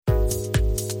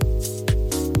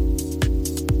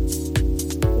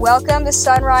Welcome to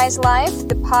Sunrise Life,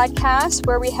 the podcast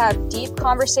where we have deep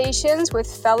conversations with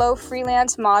fellow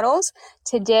freelance models.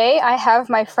 Today, I have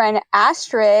my friend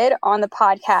Astrid on the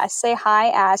podcast. Say hi,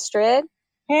 Astrid.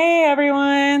 Hey,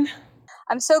 everyone.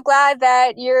 I'm so glad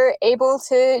that you're able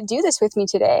to do this with me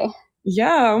today.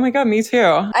 Yeah, oh my God, me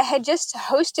too. I had just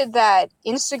hosted that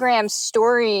Instagram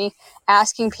story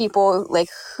asking people like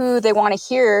who they want to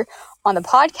hear on the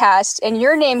podcast, and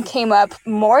your name came up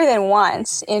more than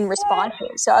once in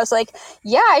responses. So I was like,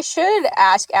 yeah, I should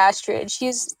ask Astrid.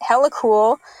 She's hella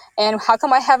cool, and how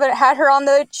come I haven't had her on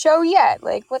the show yet?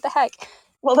 Like, what the heck?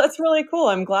 Well, that's really cool.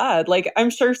 I'm glad. Like,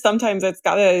 I'm sure sometimes it's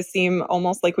got to seem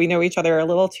almost like we know each other a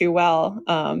little too well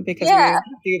because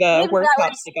we do the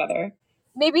workshops together.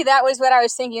 Maybe that was what I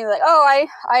was thinking. Like, oh,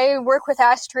 I work with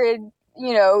Astrid,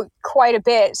 quite a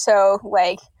bit. So,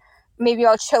 like, maybe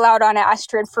I'll chill out on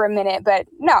Astrid for a minute. But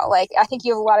no, like, I think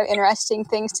you have a lot of interesting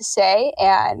things to say,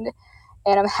 and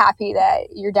I'm happy that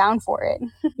you're down for it.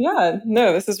 Yeah,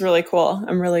 no, this is really cool.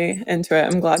 I'm really into it.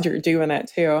 I'm glad you're doing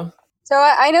it too. So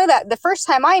I know that the first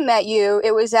time I met you,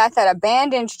 it was at that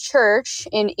abandoned church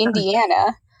in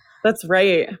Indiana. That's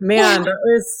right. Man, that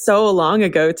was so long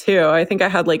ago too. I think I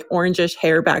had like orangish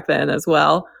hair back then as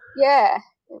well. Yeah,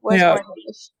 it was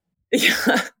orangish.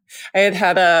 Yeah. I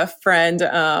had a friend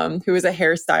who was a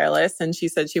hairstylist, and she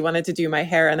said she wanted to do my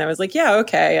hair, and I was like, yeah,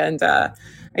 okay. And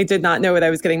I did not know what I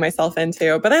was getting myself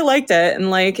into, but I liked it. And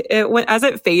like it went as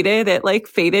it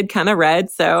faded kind of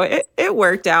red. So it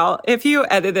worked out. If you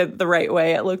edited the right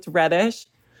way, it looked reddish.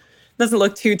 Doesn't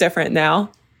look too different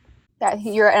now.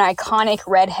 You're an iconic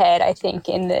redhead, I think,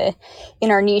 in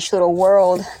our niche little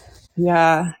world.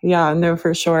 Yeah, no,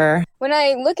 for sure. When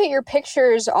I look at your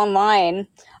pictures online,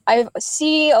 I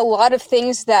see a lot of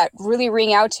things that really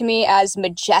ring out to me as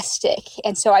majestic.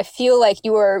 And so I feel like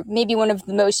you are maybe one of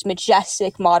the most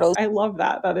majestic models. I love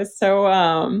that. That is so,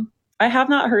 I have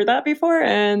not heard that before,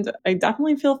 and I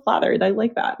definitely feel flattered. I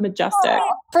like that. Majestic.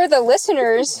 For the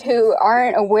listeners who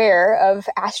aren't aware of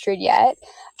Astrid yet,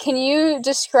 can you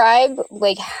describe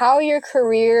like how your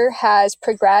career has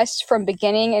progressed from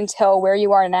beginning until where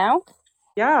you are now?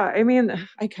 Yeah, I mean,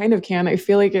 I kind of can. I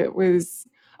feel like it was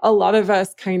a lot of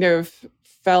us kind of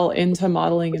fell into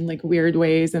modeling in like weird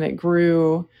ways, and it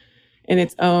grew in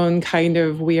its own kind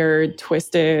of weird,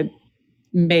 twisted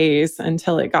maze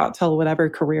until it got to whatever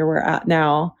career we're at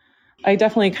now. I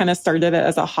definitely kind of started it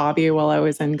as a hobby while I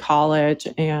was in college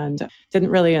and didn't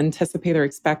really anticipate or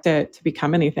expect it to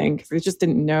become anything because I just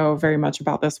didn't know very much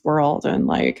about this world. And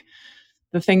like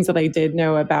the things that I did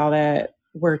know about it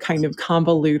were kind of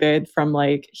convoluted from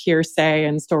like hearsay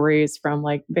and stories from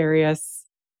like various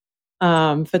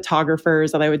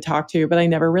photographers that I would talk to, but I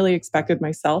never really expected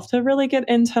myself to really get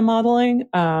into modeling.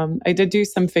 I did do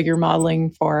some figure modeling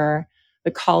for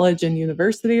the college and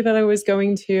university that I was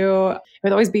going to. It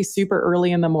would always be super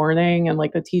early in the morning, and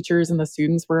like the teachers and the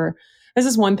students were, this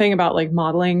is one thing about like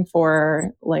modeling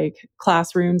for like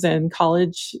classrooms and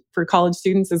college for college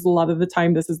students is a lot of the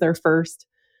time this is their first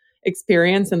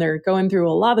experience, and they're going through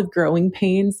a lot of growing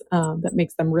pains that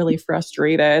makes them really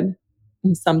frustrated,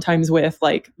 and sometimes with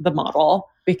like the model,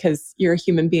 because you're a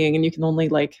human being and you can only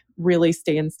like really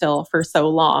stand still for so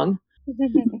long.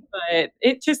 But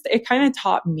it kind of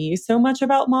taught me so much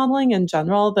about modeling in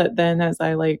general that then as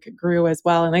I like grew as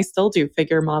well, and I still do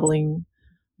figure modeling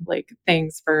like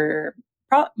things for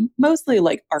mostly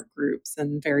like art groups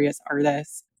and various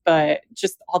artists, but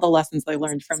just all the lessons I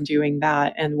learned from doing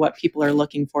that and what people are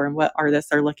looking for and what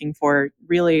artists are looking for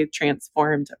really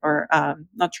transformed or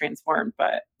not transformed,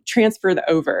 but transferred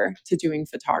over to doing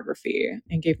photography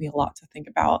and gave me a lot to think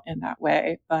about in that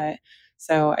way. But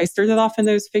so I started off in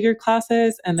those figure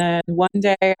classes, and then one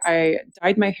day I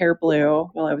dyed my hair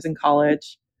blue while I was in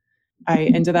college. I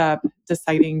ended up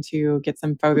deciding to get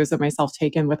some photos of myself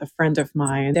taken with a friend of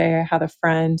mine. I had a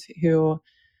friend who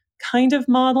kind of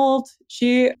modeled.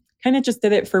 She kind of just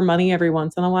did it for money every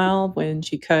once in a while when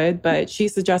she could, but she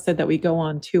suggested that we go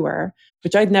on tour,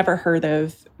 which I'd never heard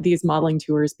of these modeling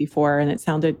tours before. And it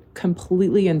sounded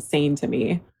completely insane to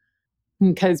me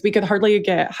because we could hardly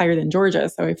get hired in Georgia.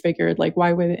 So I figured like,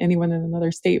 why would anyone in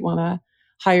another state want to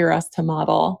hire us to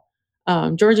model?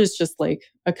 Georgia's just like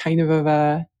a kind of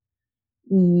a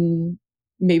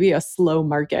maybe a slow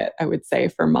market, I would say,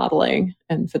 for modeling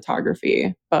and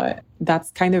photography. But that's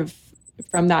kind of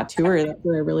from that tour that's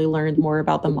where I really learned more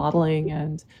about the modeling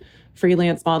and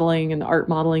freelance modeling and art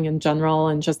modeling in general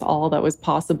and just all that was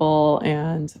possible.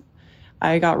 And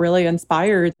I got really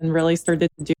inspired and really started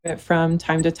to do it from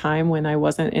time to time when I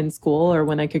wasn't in school or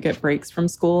when I could get breaks from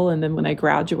school. And then when I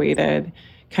graduated,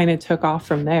 kind of took off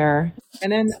from there.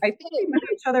 And then I think we met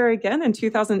each other again in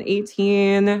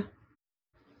 2018.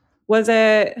 Was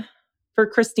it for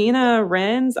Christina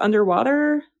Wren's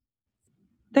underwater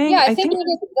Yeah, thing? I I think think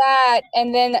we did that,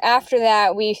 and then after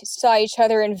that, we saw each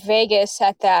other in Vegas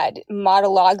at that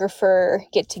modelographer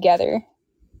get together.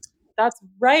 that's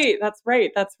right. That's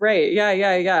right. That's right. Yeah,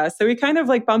 yeah, yeah. So we kind of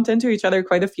like bumped into each other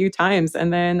quite a few times.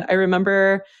 And then I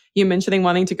remember you mentioning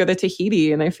wanting to go to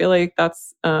Tahiti. And I feel like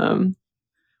that's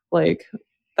like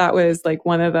that was like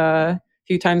one of the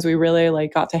few times we really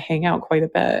like got to hang out quite a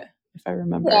bit, if I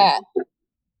remember. Yeah,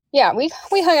 yeah, we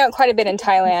hung out quite a bit in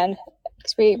Thailand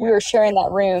because we Yeah, were sharing that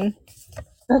room.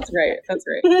 that's right. That's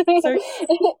right. So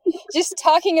Just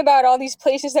talking about all these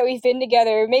places that we've been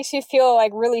together makes me feel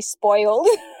like really spoiled.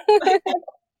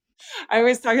 I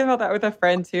was talking about that with a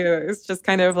friend too. It's just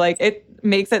kind of like it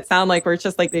makes it sound like we're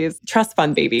just like these trust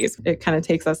fund babies. It kind of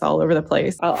takes us all over the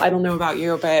place. I don't know about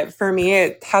you, but for me,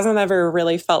 it hasn't ever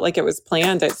really felt like it was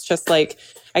planned. It's just like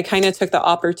I kind of took the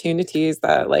opportunities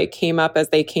that like came up as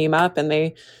they came up, and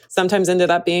they sometimes ended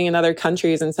up being in other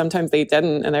countries and sometimes they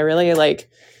didn't. And I really like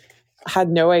had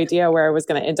no idea where I was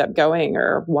going to end up going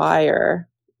or why or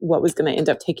what was going to end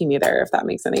up taking me there, if that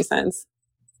makes any sense.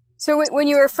 So when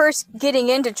you were first getting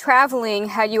into traveling,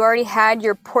 had you already had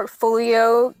your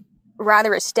portfolio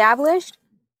rather established?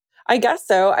 I guess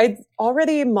so. I'd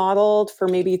already modeled for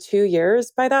maybe 2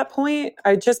 years by that point.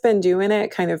 I'd just been doing it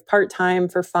kind of part time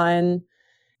for fun.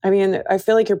 I mean, I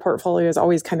feel like your portfolio is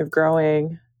always kind of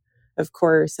growing, of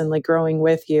course, and like growing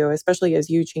with you, especially as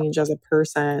you change as a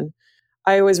person.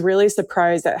 I was really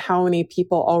surprised at how many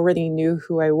people already knew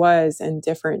who I was in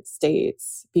different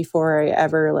states before I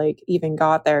ever like even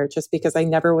got there, just because I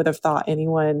never would have thought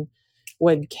anyone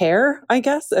would care, I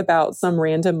guess, about some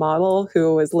random model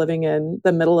who was living in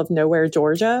the middle of nowhere,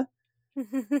 Georgia.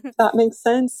 If that makes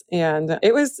sense. And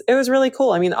it was really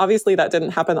cool. I mean, obviously that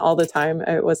didn't happen all the time.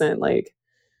 It wasn't like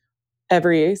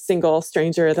every single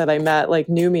stranger that I met like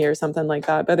knew me or something like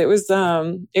that. But it was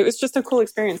just a cool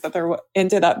experience that there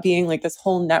ended up being like this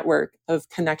whole network of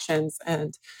connections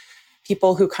and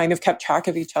people who kind of kept track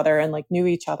of each other and like knew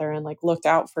each other and like looked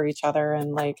out for each other.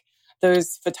 And like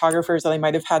those photographers that I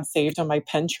might have had saved on my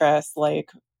Pinterest,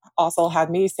 like also had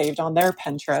me saved on their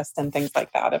Pinterest and things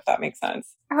like that, if that makes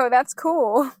sense. Oh, that's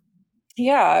cool.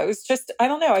 Yeah, it was just, I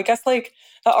don't know. I guess like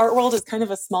the art world is kind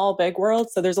of a small, big world.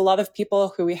 So there's a lot of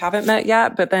people who we haven't met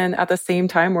yet. But then at the same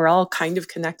time, we're all kind of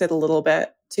connected a little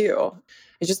bit too.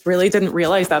 I just really didn't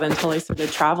realize that until I started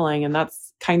traveling. And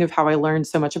that's kind of how I learned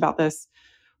so much about this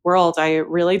world. I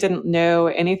really didn't know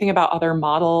anything about other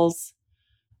models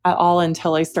at all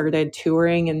until I started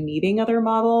touring and meeting other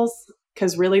models.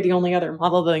 Because really, the only other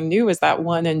model that I knew was that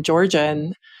one in Georgia.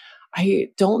 And I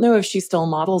don't know if she still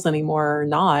models anymore or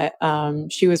not.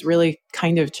 She was really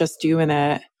kind of just doing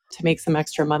it to make some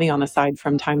extra money on the side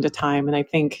from time to time. And I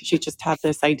think she just had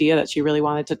this idea that she really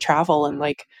wanted to travel and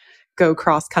like go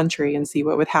cross country and see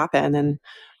what would happen. And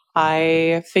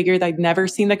I figured I'd never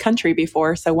seen the country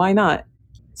before. So why not?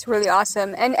 It's really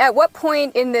awesome. And at what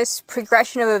point in this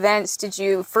progression of events did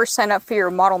you first sign up for your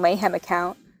Model Mayhem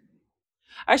account?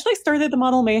 I actually started the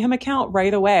Model Mayhem account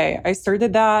right away. I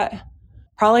started that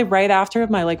probably right after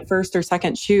my like first or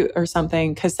second shoot or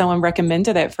something because someone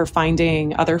recommended it for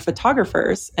finding other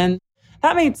photographers, and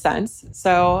that made sense.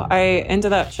 So I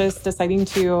ended up just deciding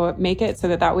to make it so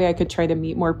that that way I could try to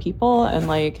meet more people and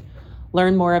like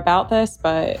learn more about this.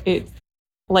 But it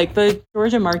like the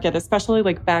Georgia market, especially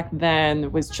like back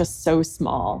then, was just so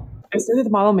small. I started the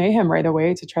Model Mayhem right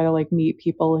away to try to like meet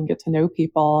people and get to know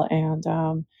people.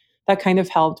 And that kind of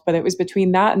helped. But it was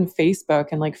between that and Facebook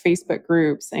and like Facebook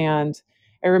groups. And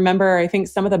I remember, I think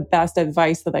some of the best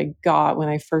advice that I got when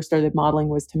I first started modeling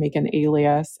was to make an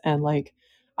alias. And like,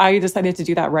 I decided to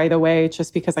do that right away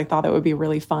just because I thought it would be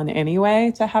really fun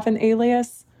anyway to have an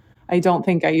alias. I don't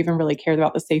think I even really cared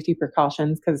about the safety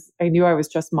precautions because I knew I was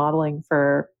just modeling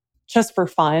for just for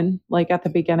fun, like at the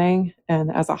beginning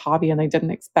and as a hobby. And I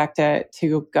didn't expect it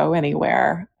to go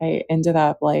anywhere. I ended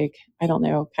up like, I don't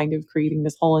know, kind of creating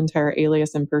this whole entire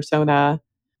alias and persona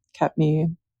kept me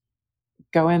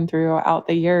going throughout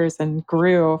the years and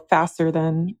grew faster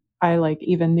than I like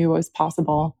even knew was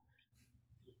possible.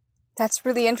 That's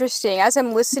really interesting. As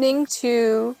I'm listening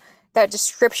to that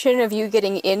description of you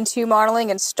getting into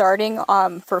modeling and starting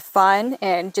for fun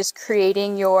and just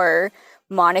creating your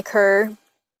moniker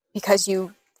because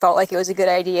you felt like it was a good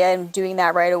idea and doing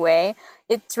that right away,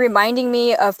 it's reminding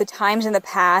me of the times in the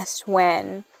past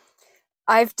when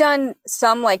I've done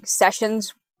some like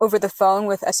sessions over the phone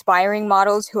with aspiring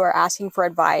models who are asking for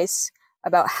advice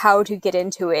about how to get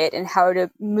into it and how to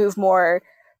move more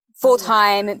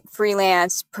full-time,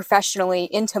 freelance, professionally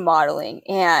into modeling.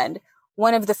 And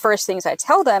one of the first things I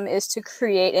tell them is to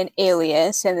create an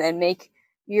alias and then make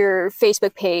your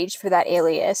Facebook page for that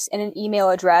alias and an email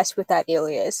address with that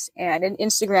alias and an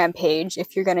Instagram page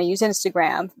if you're going to use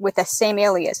Instagram with the same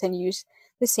alias and use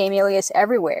the same alias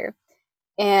everywhere.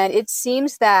 And it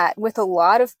seems that with a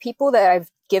lot of people that I've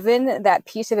given that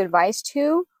piece of advice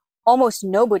to, almost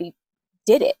nobody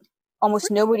did it.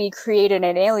 Almost nobody created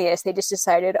an alias. They just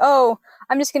decided, oh,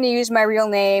 I'm just going to use my real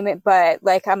name, but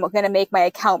like I'm going to make my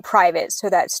account private so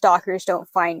that stalkers don't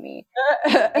find me.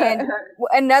 And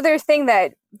another thing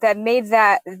that made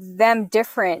that them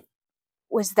different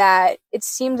was that it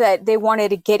seemed that they wanted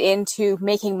to get into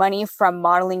making money from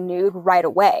modeling nude right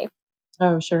away.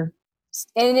 Oh, sure.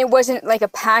 And it wasn't like a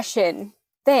passion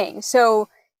thing. So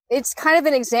it's kind of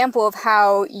an example of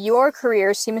how your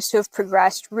career seems to have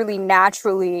progressed really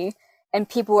naturally, and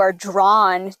people are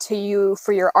drawn to you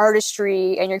for your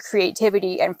artistry and your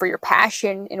creativity and for your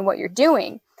passion in what you're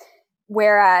doing.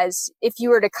 Whereas if you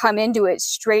were to come into it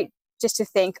straight just to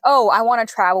think, oh, I want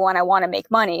to travel and I want to make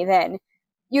money, then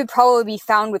you'd probably be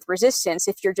found with resistance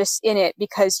if you're just in it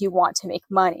because you want to make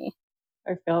money.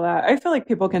 I feel that. I feel like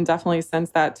people can definitely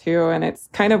sense that too. And it's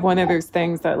kind of one of those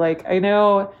things that, like, I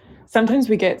know sometimes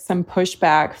we get some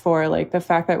pushback for like the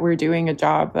fact that we're doing a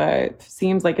job that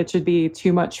seems like it should be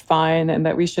too much fun and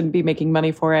that we shouldn't be making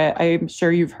money for it. I'm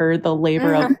sure you've heard the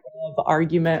labor of love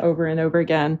argument over and over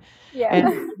again. And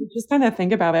Yeah. just kind of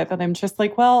think about it that I'm just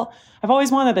like, well, I've always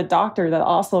wanted a doctor that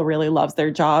also really loves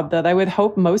their job, that I would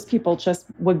hope most people just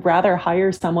would rather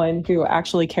hire someone who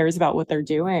actually cares about what they're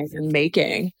doing and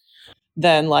making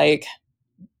than like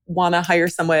want to hire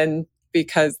someone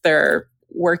because they're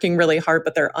working really hard,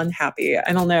 but they're unhappy.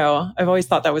 I don't know. I've always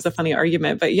thought that was a funny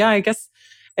argument, but yeah, I guess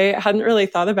I hadn't really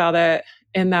thought about it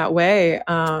in that way.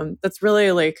 That's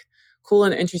really like cool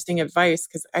and interesting advice,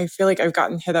 because I feel like I've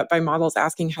gotten hit up by models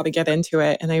asking how to get into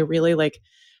it. And I really like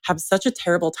have such a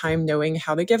terrible time knowing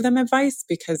how to give them advice,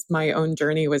 because my own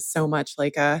journey was so much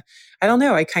like I don't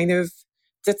know, I kind of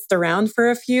ditzed around for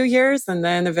a few years, and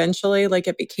then eventually like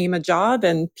it became a job,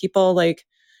 and people like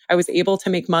I was able to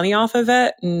make money off of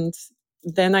it. And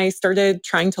then I started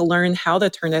trying to learn how to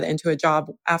turn it into a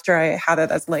job after I had it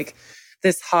as like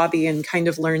this hobby, and kind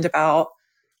of learned about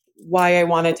why I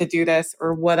wanted to do this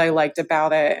or what I liked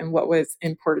about it and what was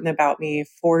important about me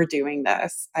for doing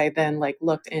this. I then like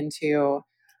looked into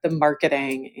the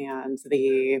marketing and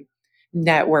the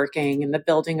networking and the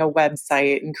building a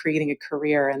website and creating a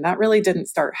career. And that really didn't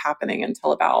start happening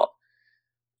until about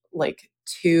like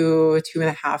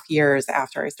 2.5 years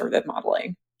after I started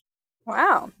modeling.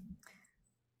 Wow.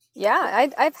 Yeah,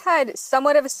 I've had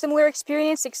somewhat of a similar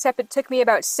experience, except it took me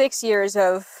about 6 years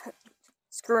of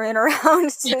screwing around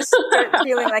to start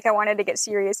feeling like I wanted to get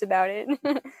serious about it.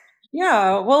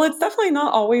 Yeah, well, it's definitely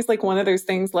not always like one of those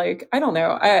things like, I don't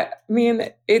know. I mean,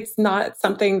 it's not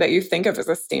something that you think of as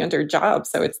a standard job.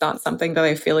 So it's not something that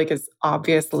I feel like is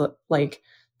obvious, like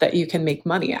that you can make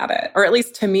money at it. Or at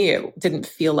least to me, it didn't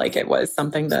feel like it was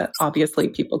something that obviously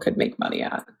people could make money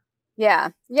at. Yeah,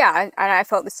 yeah, and I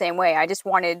felt the same way. I just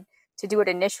wanted to do it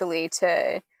initially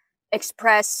to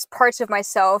express parts of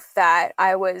myself that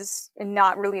I was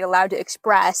not really allowed to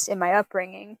express in my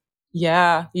upbringing.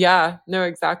 Yeah, yeah, no,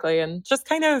 exactly. And just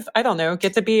kind of, I don't know,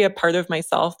 get to be a part of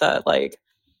myself that like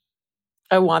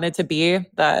I wanted to be,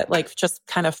 that like just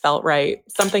kind of felt right.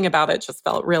 Something about it just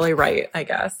felt really right, I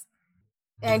guess.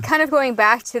 And kind of going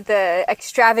back to the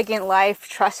extravagant life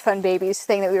trust fund babies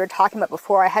thing that we were talking about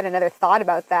before, I had another thought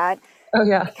about that Oh,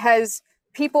 yeah. because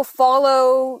people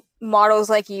follow models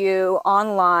like you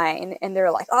online and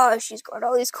they're like, oh, she's going to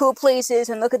all these cool places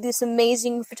and look at this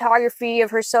amazing photography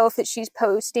of herself that she's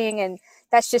posting, and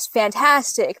that's just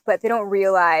fantastic. But they don't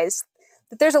realize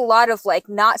that there's a lot of like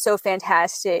not so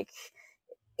fantastic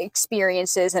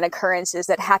experiences and occurrences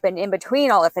that happen in between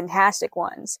all the fantastic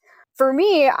ones. For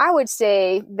me, I would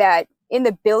say that in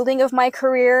the building of my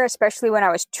career, especially when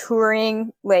I was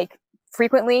touring like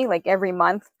frequently, like every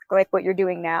month, like what you're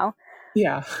doing now,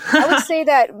 Yeah. I would say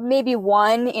that maybe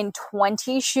 1 in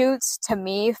 20 shoots to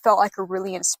me felt like a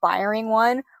really inspiring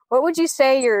one. What would you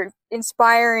say your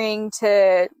inspiring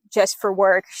to just for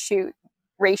work shoot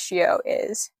ratio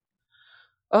is?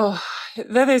 Oh,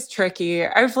 that is tricky.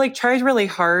 I've like tried really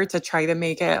hard to try to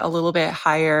make it a little bit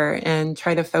higher and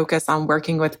try to focus on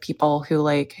working with people who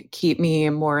like keep me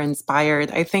more inspired.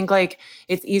 I think like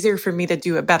it's easier for me to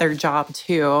do a better job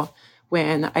too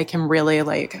when I can really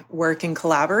like work and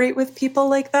collaborate with people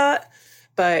like that.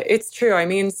 But it's true. I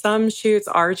mean, some shoots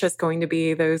are just going to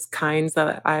be those kinds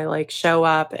that I like show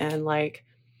up and like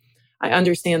I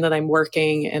understand that I'm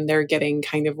working and they're getting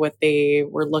kind of what they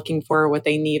were looking for, what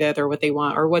they needed, or what they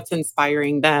want, or what's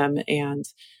inspiring them. And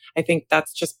I think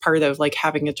that's just part of like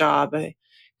having a job.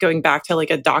 going back to like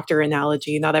a doctor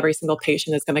analogy, not every single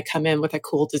patient is going to come in with a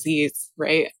cool disease,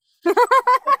 right?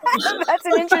 That's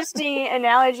an interesting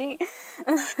analogy.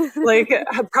 Like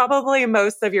probably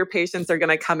most of your patients are going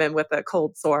to come in with a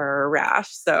cold sore or a rash.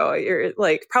 So you're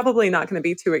like probably not going to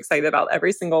be too excited about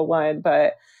every single one,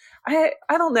 but I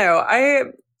don't know.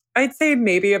 I'd say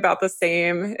maybe about the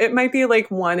same. It might be like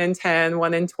 1 in 10,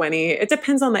 1 in 20. It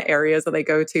depends on the areas that I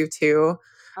go to too.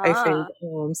 I think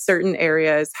Ah, certain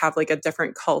areas have like a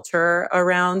different culture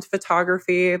around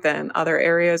photography than other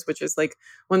areas, which is like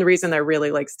one reason I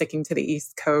really like sticking to the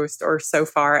East Coast. Or so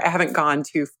far, I haven't gone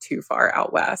too far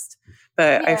out west,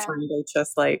 but I yeah. find I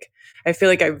just like I feel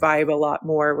like I vibe a lot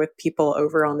more with people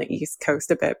over on the East Coast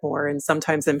a bit more, and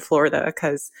sometimes in Florida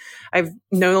because I've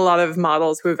known a lot of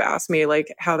models who have asked me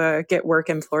like how to get work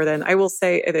in Florida, and I will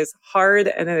say it is hard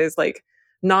and it is like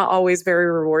not always very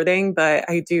rewarding, but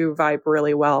I do vibe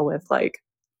really well with like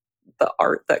the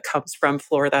art that comes from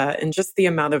Florida and just the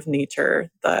amount of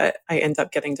nature that I end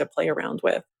up getting to play around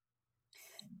with.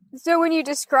 So when you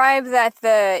describe that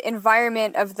the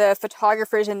environment of the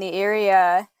photographers in the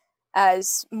area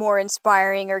as more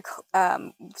inspiring or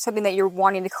something that you're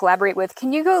wanting to collaborate with,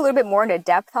 can you go a little bit more into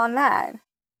depth on that?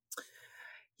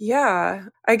 Yeah,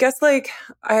 I guess like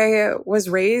I was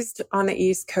raised on the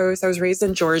East Coast. I was raised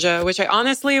in Georgia, which I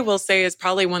honestly will say is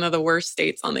probably one of the worst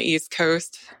states on the East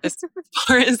Coast as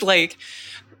far as like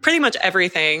pretty much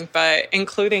everything, but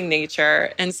including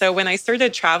nature. And so when I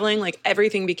started traveling, like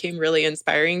everything became really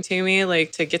inspiring to me,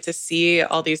 like to get to see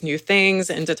all these new things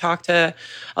and to talk to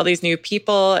all these new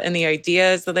people and the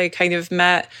ideas that I kind of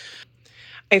met.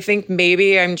 I think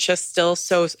maybe I'm just still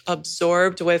so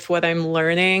absorbed with what I'm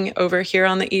learning over here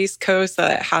on the East Coast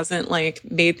that it hasn't like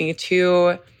made me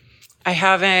too, I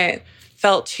haven't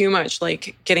felt too much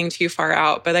like getting too far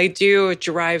out, but I do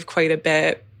drive quite a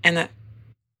bit. And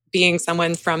being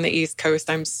someone from the East Coast,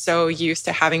 I'm so used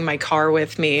to having my car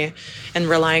with me and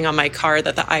relying on my car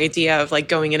that the idea of like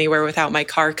going anywhere without my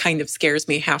car kind of scares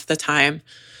me half the time.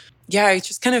 Yeah, I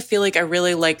just kind of feel like I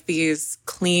really like these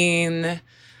clean,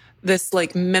 this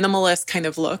like minimalist kind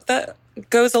of look that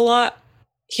goes a lot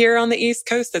here on the East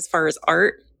Coast as far as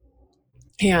art.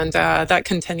 And that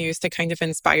continues to kind of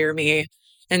inspire me.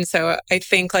 And so I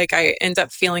think like I end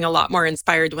up feeling a lot more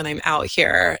inspired when I'm out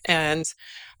here. And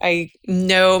I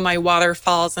know my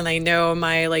waterfalls and I know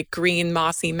my like green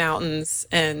mossy mountains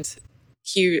and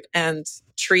cute and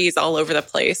trees all over the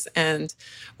place. And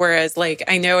whereas like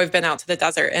I know I've been out to the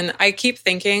desert and I keep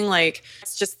thinking like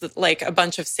it's just like a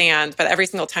bunch of sand, but every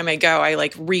single time I go, I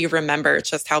like remember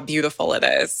just how beautiful it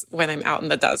is when I'm out in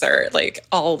the desert, like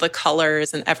all the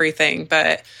colors and everything.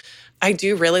 But I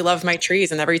do really love my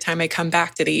trees. And every time I come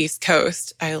back to the East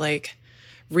Coast, I like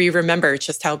remember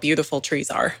just how beautiful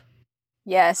trees are.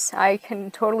 Yes, I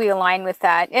can totally align with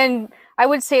that. And I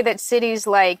would say that cities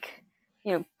like,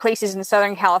 places in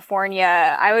Southern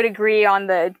California, I would agree on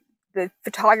the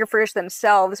photographers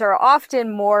themselves are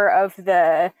often more of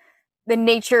the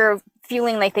nature of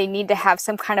feeling like they need to have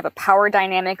some kind of a power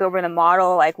dynamic over the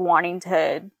model, like wanting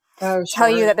to Oh, tell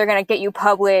you sure. that they're going to get you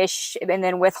published and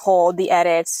then withhold the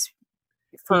edits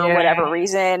for Yeah. whatever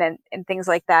reason and things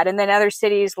like that. And then other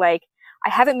cities like I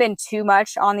haven't been too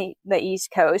much on the East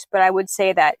Coast, but I would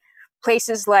say that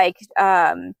places like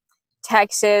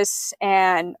Texas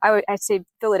and I'd say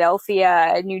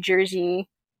Philadelphia, New Jersey,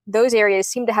 those areas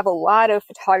seem to have a lot of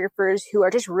photographers who are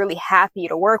just really happy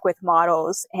to work with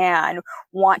models and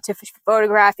want to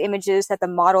photograph images that the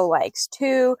model likes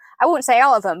too. I won't say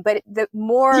all of them, but the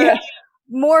Yeah.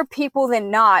 more people than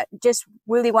not just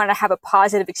really want to have a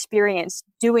positive experience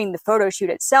doing the photo shoot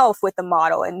itself with the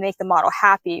model and make the model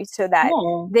happy so that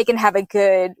Oh, they can have a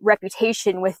good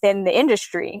reputation within the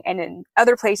industry. And in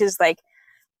other places like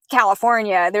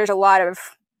California, there's a lot of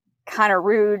kind of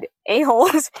rude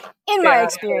a-holes in my yeah, sure.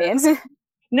 experience.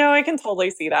 No, I can totally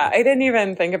see that. I didn't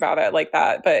even think about it like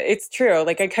that, but it's true.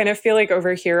 Like I kind of feel like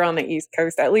over here on the East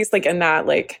Coast, at least like in that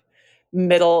like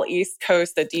middle East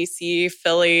Coast, the DC,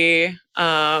 Philly,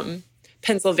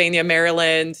 Pennsylvania,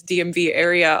 Maryland, DMV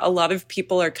area, a lot of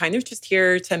people are kind of just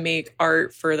here to make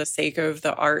art for the sake of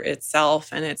the art itself.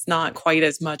 And it's not quite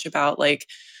as much about like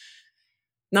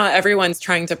not everyone's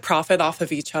trying to profit off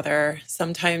of each other.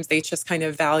 Sometimes they just kind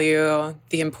of value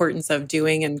the importance of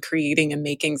doing and creating and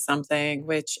making something,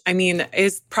 which I mean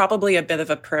is probably a bit of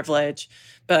a privilege,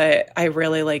 but I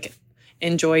really like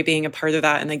enjoy being a part of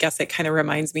that. And I guess it kind of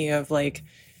reminds me of like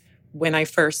when I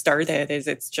first started is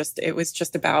it was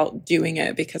just about doing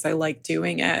it because I like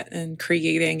doing it and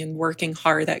creating and working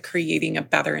hard at creating a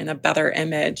better and a better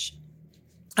image.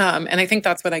 And I think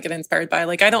that's what I get inspired by.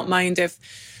 Like, I don't mind if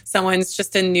someone's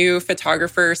just a new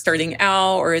photographer starting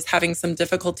out or is having some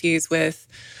difficulties with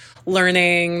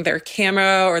learning their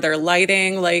camera or their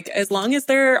lighting. Like, as long as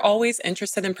they're always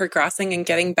interested in progressing and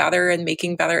getting better and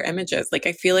making better images. Like,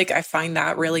 I feel like I find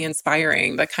that really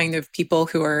inspiring, the kind of people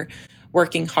who are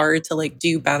working hard to like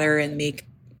do better and make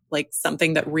like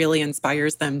something that really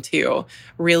inspires them too,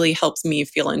 really helps me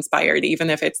feel inspired, even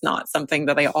if it's not something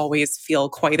that I always feel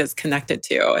quite as connected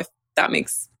to, if that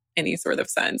makes any sort of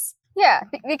sense. Yeah,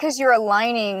 because you're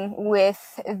aligning with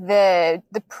the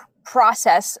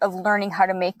process of learning how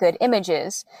to make good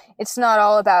images. It's not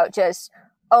all about just,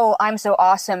 oh, I'm so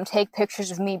awesome, take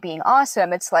pictures of me being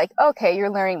awesome. It's like, okay, you're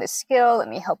learning the skill, let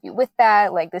me help you with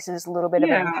that. Like, this is a little bit of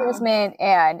an Yeah. improvement,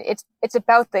 and it's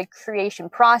about the creation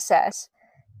process.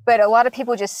 But a lot of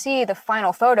people just see the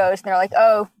final photos and they're like,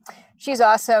 oh, she's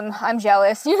awesome, I'm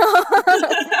jealous, you know?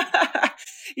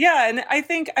 Yeah. And I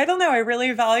think, I don't know, I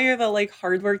really value the like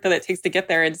hard work that it takes to get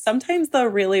there. And sometimes the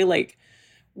really like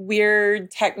weird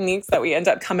techniques that we end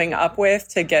up coming up with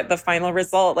to get the final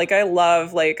result. Like, I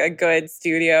love like a good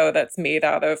studio that's made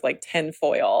out of like tin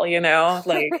foil, you know,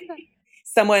 like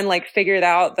someone like figured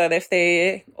out that if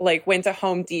they like went to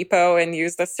Home Depot and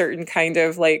used a certain kind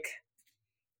of like,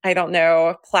 I don't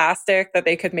know, plastic, that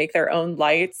they could make their own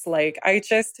lights. Like, I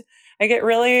get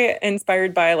really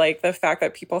inspired by like the fact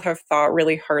that people have thought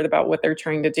really hard about what they're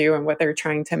trying to do and what they're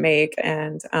trying to make,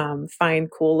 and find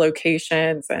cool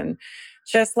locations and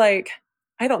just like,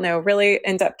 I don't know, really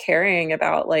end up caring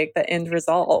about like the end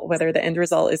result, whether the end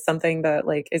result is something that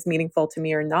like is meaningful to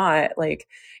me or not. Like,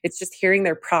 it's just hearing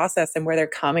their process and where they're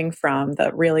coming from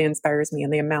that really inspires me,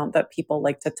 and the amount that people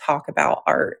like to talk about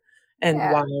art and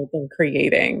Yeah, why they're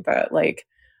creating, but like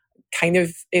kind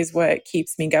of is what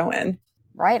keeps me going.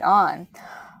 right on.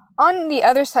 On the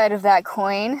other side of that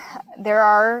coin, there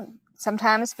are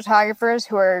sometimes photographers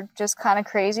who are just kind of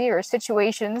crazy, or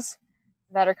situations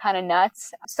that are kind of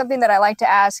nuts. Something that I like to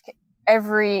ask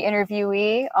every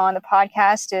interviewee on the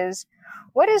podcast is,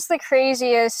 what is the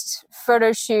craziest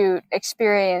photo shoot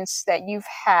experience that you've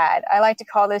had? I like to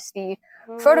call this the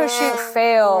photo shoot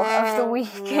fail of the week.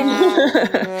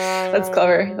 That's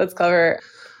clever. That's clever.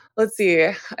 Let's see.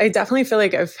 I definitely feel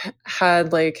like I've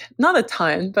had like not a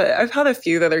ton, but I've had a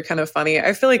few that are kind of funny.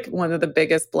 I feel like one of the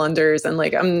biggest blunders, and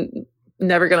like I'm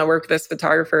never going to work with this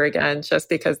photographer again just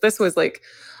because this was like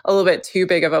a little bit too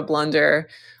big of a blunder,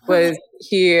 was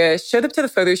he showed up to the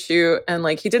photo shoot and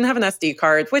like he didn't have an SD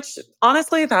card, which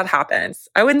honestly that happens.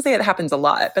 I wouldn't say it happens a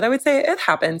lot, but I would say it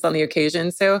happens on the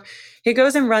occasion. So he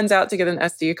goes and runs out to get an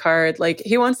SD card. Like,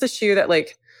 he wants to shoot at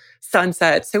like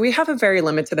sunset. So we have a very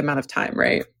limited amount of time,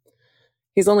 right?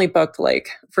 He's only booked like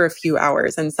for a few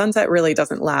hours, and sunset really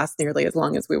doesn't last nearly as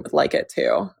long as we would like it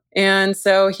to. And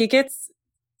so he gets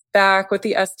back with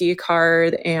the SD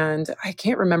card, and I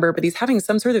can't remember, but he's having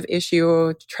some sort of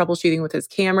issue troubleshooting with his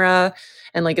camera,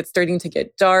 and like it's starting to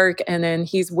get dark, and then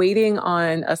he's waiting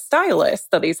on a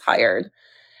stylist that he's hired.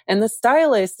 And the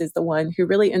stylist is the one who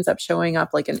really ends up showing up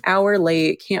like an hour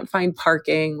late, can't find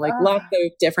parking, like lots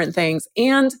of different things.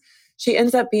 And she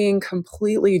ends up being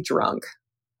completely drunk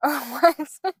Oh,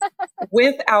 what?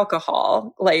 with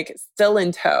alcohol, like still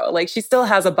in tow. Like, she still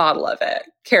has a bottle of it,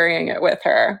 carrying it with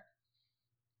her.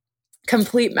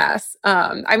 Complete mess.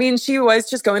 I mean, she was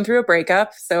just going through a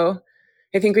breakup. So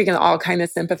I think we can all kind of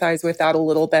sympathize with that a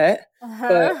little bit.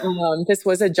 But this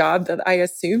was a job that I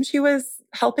assume she was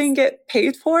helping get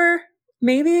paid for,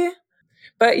 maybe.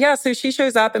 But yeah, so she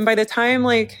shows up, and by the time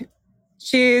like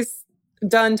she's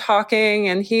done talking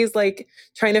and he's like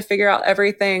trying to figure out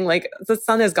everything, like the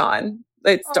sun is gone.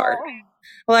 It's dark.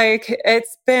 Like,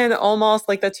 it's been almost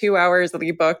like the 2 hours that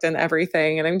we booked and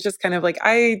everything. And I'm just kind of like,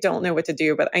 I don't know what to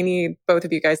do, but I need both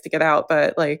of you guys to get out.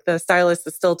 But like, the stylist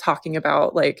is still talking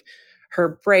about like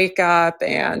her breakup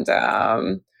and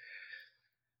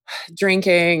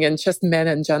drinking and just men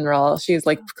in general. She's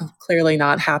like clearly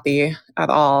not happy at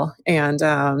all. And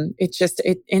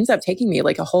it ends up taking me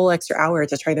like a whole extra hour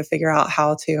to try to figure out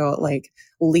how to like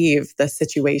leave the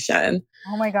situation.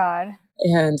 Oh my God.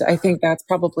 And I think that's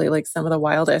probably like some of the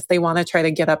wildest. They want to try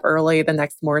to get up early the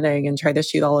next morning and try to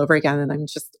shoot all over again. And I'm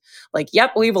just like,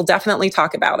 yep, we will definitely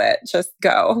talk about it. Just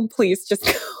go. Please just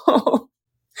go.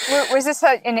 Was this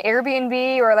an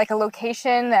Airbnb or like a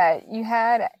location that you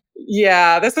had?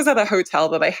 Yeah, this was at a hotel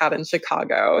that I had in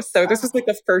Chicago. So this was like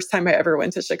the first time I ever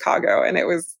went to Chicago. And it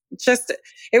was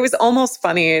almost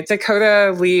funny.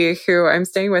 Dakota Lee, who I'm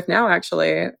staying with now,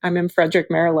 actually, I'm in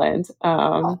Frederick, Maryland.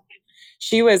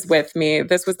 she was with me.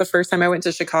 This was the first time I went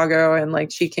to Chicago, and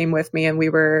like she came with me, and we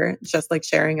were just like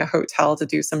sharing a hotel to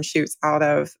do some shoots out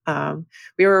of.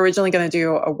 We were originally going to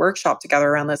do a workshop together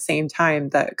around the same time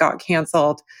that got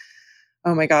canceled.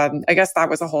 Oh my God. I guess that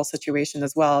was a whole situation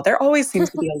as well. There always seems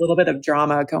to be a little bit of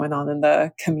drama going on in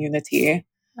the community.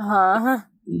 Uh-huh.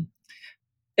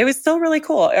 It was still really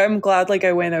cool. I'm glad like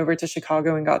I went over to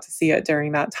Chicago and got to see it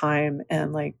during that time.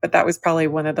 And like, but that was probably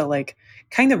one of the like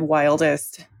kind of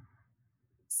wildest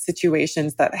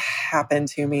situations that happened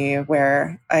to me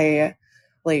where I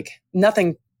like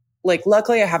nothing, like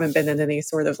luckily I haven't been in any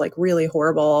sort of like really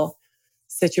horrible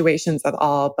situations at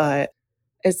all. But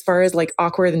as far as like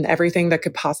awkward and everything that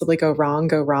could possibly go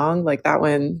wrong, like that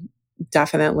one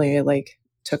definitely like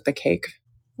took the cake.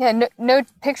 Yeah, no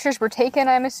pictures were taken,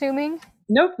 I'm assuming.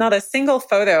 Nope, not a single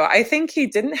photo. I think he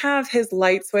didn't have his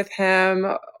lights with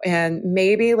him, and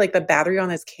maybe like the battery on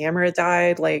his camera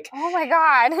died. Like, oh my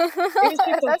God. it was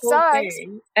just a That whole sucks.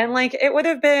 thing. And like, it would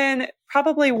have been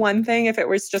probably one thing if it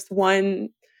was just one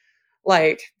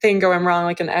like thing going wrong,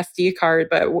 like an SD card.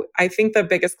 But I think the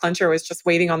biggest clincher was just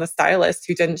waiting on the stylist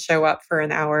who didn't show up for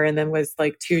an hour and then was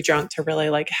like too drunk to really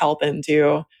like help and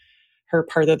do her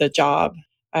part of the job.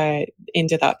 I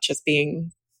ended up just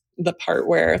being the part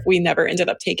where we never ended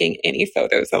up taking any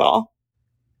photos at all.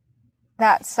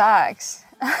 That sucks.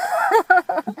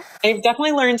 I've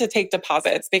definitely learned to take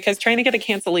deposits because trying to get a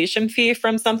cancellation fee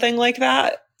from something like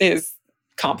that is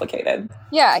complicated.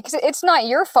 Yeah, because it's not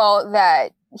your fault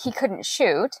that he couldn't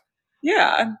shoot.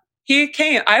 Yeah, he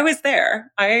came. I was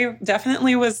there. I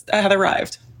definitely had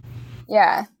arrived.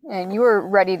 Yeah, and you were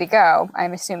ready to go,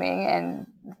 I'm assuming, and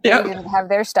they didn't have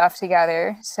their stuff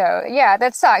together. So yeah,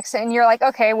 that sucks. And you're like,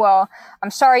 okay, well, I'm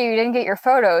sorry you didn't get your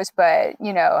photos, but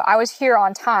you know, I was here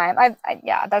on time.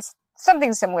 Yeah, that's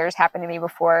something similar has happened to me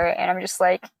before, and I'm just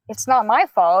like, it's not my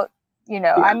fault. You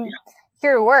know, I'm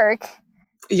here to work.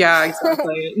 Yeah,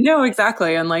 exactly. No,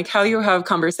 exactly. And like how you have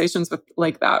conversations with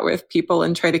like that with people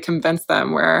and try to convince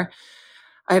them where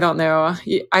I don't know.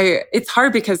 It's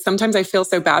hard because sometimes I feel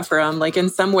so bad for them. Like in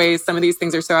some ways, some of these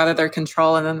things are so out of their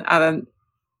control. And then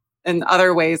in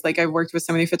other ways, like I've worked with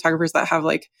so many photographers that have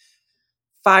like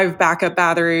 5 backup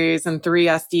batteries and 3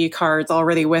 SD cards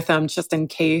already with them just in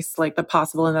case like the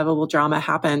possible inevitable drama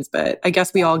happens. But I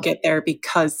guess we all get there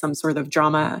because some sort of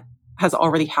drama has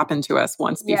already happened to us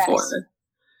once before.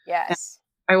 Yes.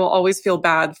 I will always feel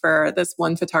bad for this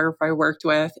one photographer I worked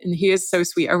with, and he is so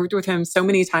sweet. I worked with him so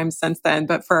many times since then,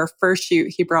 but for our first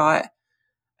shoot, he brought,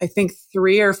 I think,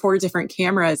 3 or 4 different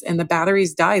cameras, and the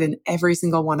batteries died in every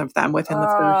single one of them within the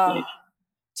first like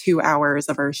 2 hours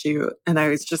of our shoot. And I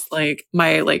was just like,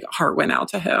 my like heart went out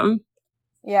to him.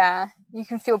 Yeah, you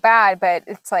can feel bad, but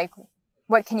it's like,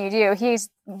 what can you do? He's,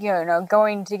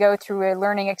 going to go through a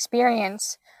learning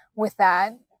experience with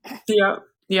that. Yeah.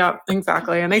 Yeah,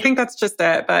 exactly. And I think that's just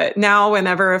it. But now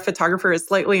whenever a photographer is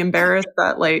slightly embarrassed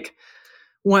that like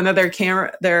one of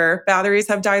their batteries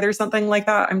have died or something like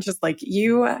that, I'm just like,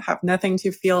 you have nothing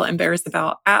to feel embarrassed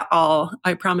about at all.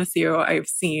 I promise you, I've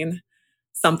seen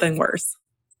something worse.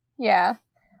 Yeah.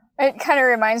 It kind of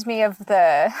reminds me of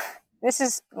this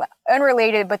is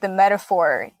unrelated, but the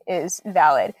metaphor is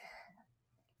valid.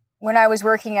 When I was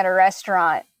working at a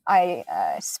restaurant, I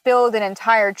spilled an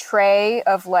entire tray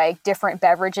of like different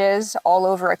beverages all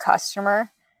over a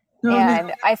customer.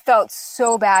 And I felt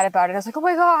so bad about it. I was like, oh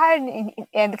my God.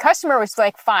 And the customer was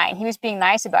like, fine. He was being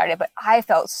nice about it, but I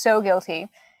felt so guilty.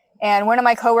 And one of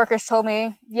my coworkers told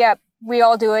me, yep, we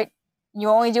all do it. You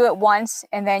only do it once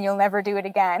and then you'll never do it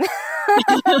again.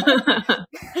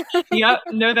 Yep.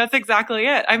 No, that's exactly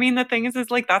it. I mean, the thing is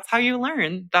like, that's how you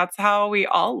learn. That's how we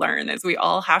all learn is we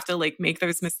all have to like make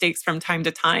those mistakes from time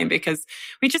to time because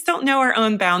we just don't know our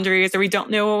own boundaries or we don't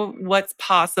know what's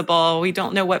possible. We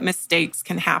don't know what mistakes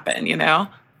can happen, Yeah.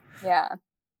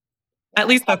 At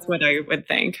least that's what I would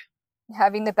think.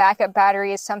 Having the backup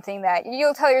battery is something that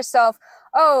you'll tell yourself,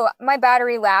 oh, my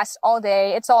battery lasts all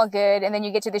day. It's all good. And then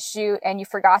you get to the shoot and you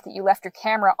forgot that you left your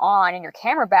camera on in your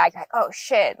camera bag. You're like, oh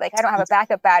shit, like I don't have a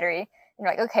backup battery. And you're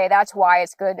like, okay, that's why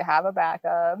it's good to have a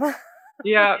backup.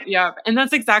 Yeah. And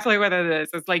that's exactly what it is.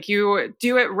 It's like you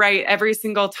do it right every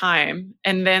single time.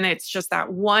 And then it's just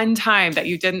that one time that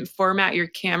you didn't format your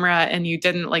camera and you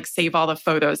didn't like save all the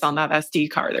photos on that SD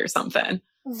card or something.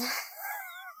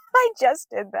 I just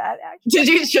did that, actually. Did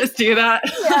you just do that?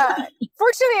 Yeah.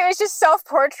 Fortunately, it was just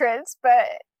self-portraits,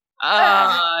 but...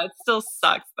 it still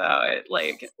sucks, though.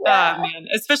 Man,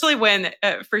 especially when,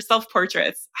 for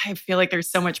self-portraits, I feel like there's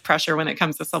so much pressure when it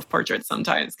comes to self-portraits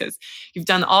sometimes because you've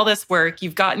done all this work,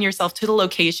 you've gotten yourself to the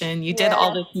location, you did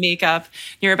all this makeup,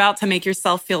 you're about to make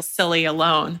yourself feel silly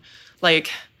alone. Like...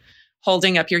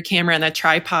 holding up your camera and a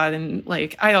tripod and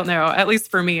like, I don't know, at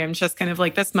least for me, I'm just kind of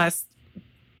like, this must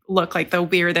look like the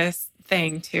weirdest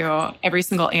thing to every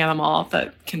single animal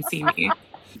that can see me.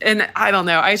 And I don't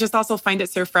know, I just also find it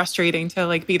so frustrating to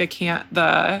like be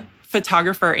the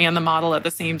photographer and the model at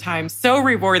the same time. So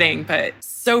rewarding, but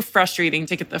so frustrating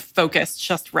to get the focus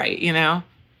just right, you know?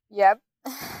 Yep.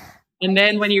 And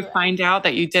then when you find out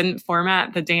that you didn't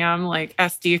format the damn like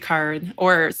SD card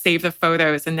or save the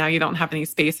photos and now you don't have any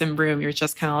space and room, you're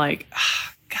just kind of like,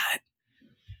 oh, God.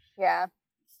 Yeah.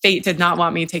 Fate did not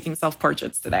want me taking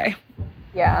self-portraits today.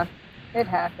 Yeah, it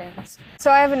happens. So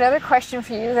I have another question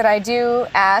for you that I do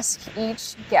ask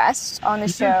each guest on the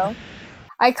show.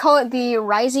 I call it the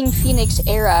Rising Phoenix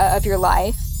era of your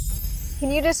life.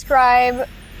 Can you describe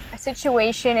a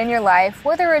situation in your life,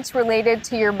 whether it's related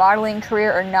to your modeling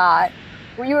career or not,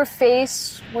 where you were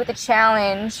faced with a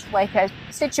challenge, like a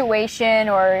situation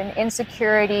or an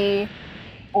insecurity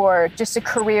or just a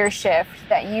career shift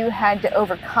that you had to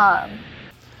overcome?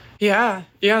 Yeah,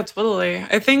 totally.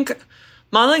 I think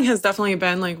modeling has definitely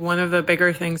been like one of the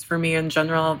bigger things for me in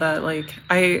general that like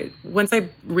once I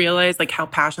realized like how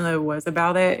passionate I was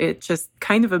about it, it just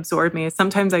kind of absorbed me.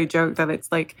 Sometimes I joke that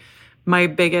it's like my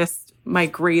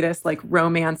greatest like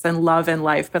romance and love in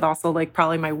life, but also like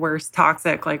probably my worst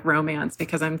toxic like romance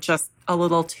because I'm just a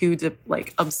little too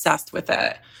like obsessed with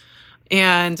it.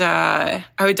 And I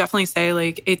would definitely say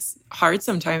like it's hard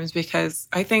sometimes because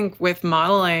I think with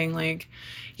modeling, like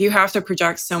you have to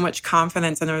project so much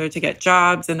confidence in order to get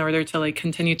jobs, in order to like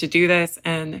continue to do this.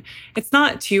 And it's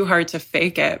not too hard to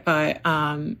fake it, but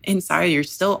inside you're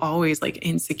still always like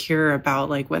insecure about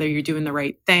like whether you're doing the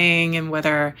right thing and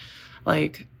whether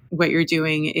like what you're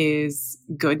doing is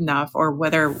good enough or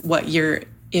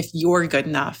if you're good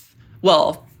enough.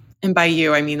 Well, and by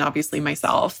you, I mean obviously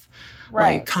myself like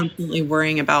Right. constantly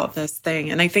worrying about this thing.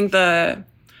 And I think that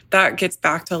gets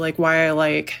back to like why I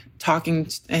like talking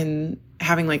and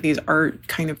having like these art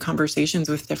kind of conversations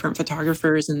with different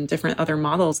photographers and different other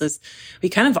models is we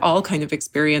kind of all kind of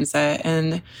experience it.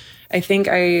 And I think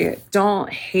I don't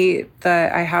hate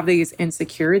that I have these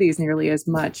insecurities nearly as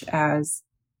much as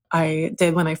I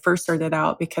did when I first started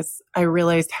out because I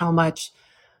realized how much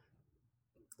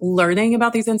learning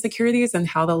about these insecurities and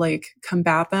how to like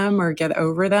combat them or get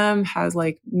over them has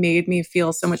like made me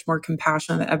feel so much more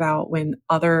compassionate about when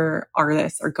other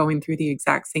artists are going through the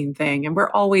exact same thing. And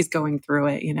we're always going through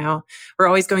it, you know, we're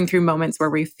always going through moments where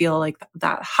we feel like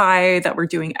that high, that we're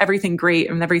doing everything great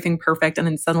and everything perfect. And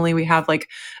then suddenly we have like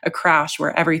a crash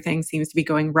where everything seems to be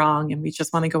going wrong and we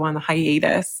just want to go on a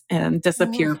hiatus and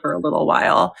disappear for a little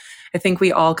while. I think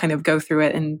we all kind of go through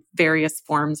it in various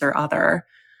forms or other,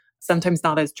 sometimes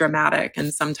not as dramatic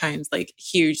and sometimes like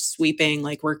huge sweeping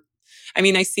like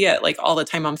I see it like all the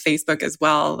time on Facebook as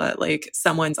well that like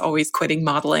someone's always quitting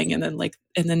modeling and then like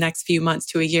in the next few months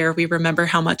to a year we remember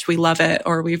how much we love it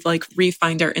or we've like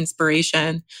refined our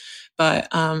inspiration. But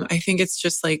I think it's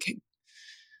just like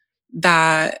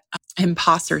that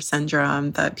imposter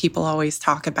syndrome that people always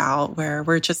talk about where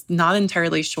we're just not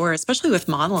entirely sure, especially with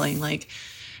modeling, like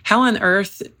how on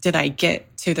earth did I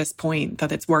get to this point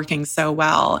that it's working so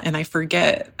well? And I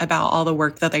forget about all the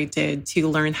work that I did to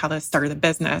learn how to start a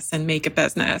business and make a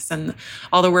business and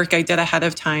all the work I did ahead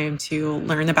of time to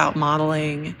learn about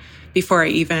modeling before I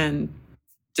even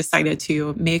decided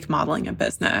to make modeling a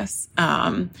business.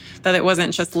 That it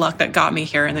wasn't just luck that got me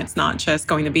here and it's not just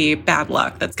going to be bad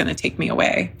luck that's going to take me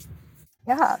away.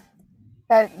 Yeah,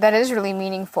 that is really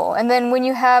meaningful. And then when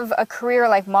you have a career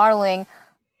like modeling,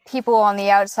 people on the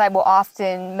outside will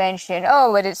often mention,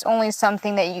 oh, but it's only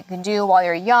something that you can do while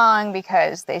you're young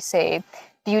because they say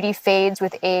beauty fades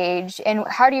with age. And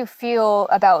how do you feel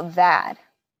about that?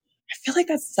 I feel like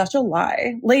that's such a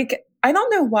lie. Like, I don't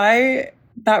know why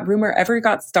that rumor ever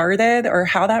got started or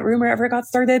how that rumor ever got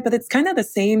started, but it's kind of the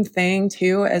same thing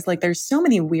too, as like there's so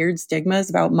many weird stigmas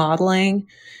about modeling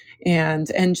and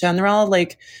in general,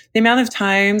 like the amount of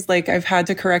times like I've had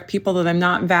to correct people that I'm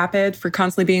not vapid for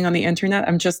constantly being on the internet.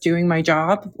 I'm just doing my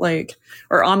job, like,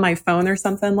 or on my phone or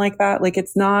something like that. Like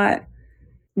it's not,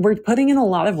 we're putting in a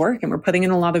lot of work and we're putting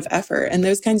in a lot of effort and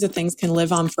those kinds of things can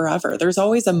live on forever. There's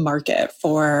always a market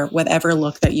for whatever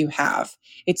look that you have.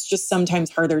 It's just sometimes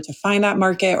harder to find that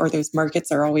market or those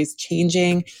markets are always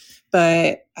changing.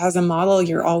 But as a model,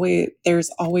 there's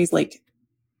always like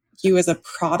you as a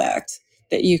product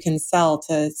that you can sell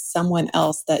to someone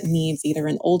else that needs either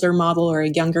an older model or a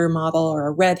younger model or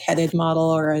a redheaded model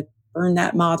or a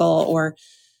brunette model or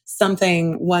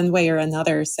something one way or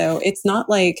another. So it's not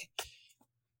like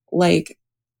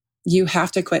you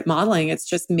have to quit modeling. It's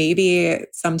just maybe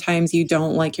sometimes you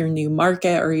don't like your new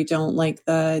market, or you don't like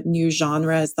the new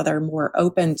genres that are more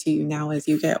open to you now as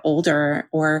you get older.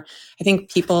 Or I think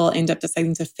people end up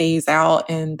deciding to phase out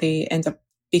and they end up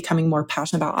becoming more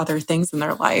passionate about other things in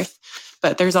their life.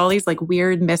 But there's all these like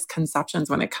weird misconceptions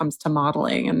when it comes to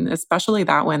modeling. And especially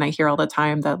that one I hear all the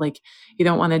time, that like you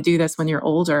don't want to do this when you're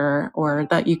older, or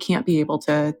that you can't be able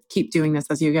to keep doing this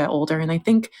as you get older. And I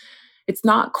think it's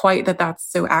not quite that that's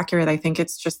so accurate. I think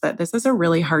it's just that this is a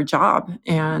really hard job.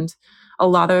 And a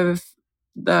lot of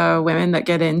the women that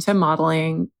get into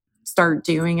modeling start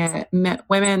doing it,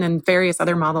 women and various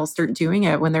other models start doing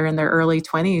it when they're in their early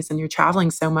 20s and you're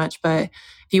traveling so much. But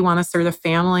if you want to start a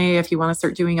family, if you want to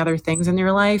start doing other things in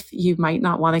your life, you might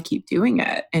not want to keep doing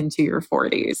it into your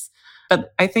 40s.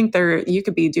 But I think you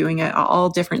could be doing it at all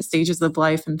different stages of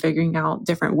life and figuring out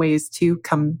different ways to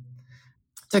come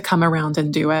around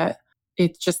and do it.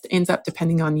 It just ends up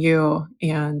depending on you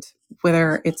and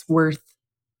whether it's worth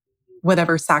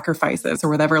whatever sacrifices or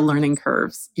whatever learning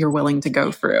curves you're willing to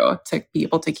go through to be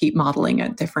able to keep modeling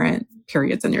at different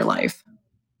periods in your life.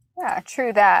 Yeah,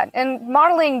 true that. And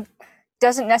modeling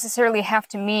doesn't necessarily have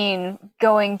to mean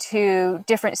going to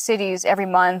different cities every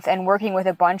month and working with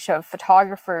a bunch of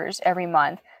photographers every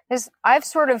month. Because I've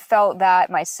sort of felt that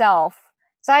myself.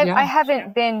 So I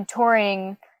haven't been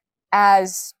touring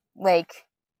as like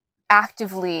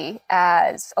actively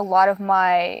as a lot of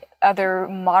my other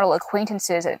model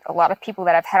acquaintances, a lot of people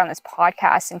that I've had on this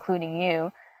podcast, including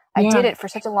you. I did it for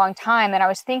such a long time, and I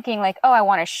was thinking like, oh, I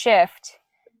want to shift.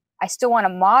 I still want to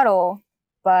model,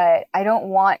 but I don't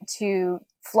want to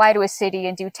fly to a city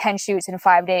and do 10 shoots in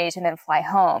 5 days and then fly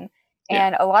home.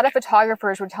 And a lot of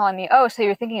photographers were telling me, oh, so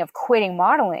you're thinking of quitting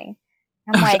modeling.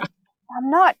 And I'm like, I'm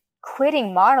not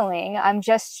quitting modeling. I'm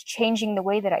just changing the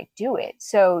way that I do it.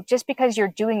 So just because you're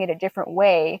doing it a different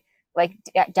way, like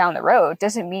down the road,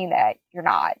 doesn't mean that you're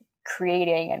not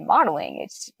creating and modeling.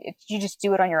 It's you just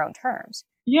do it on your own terms.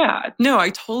 Yeah, no, I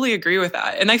totally agree with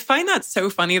that. And I find that so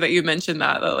funny that you mentioned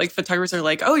that like photographers are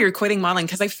like, oh, you're quitting modeling.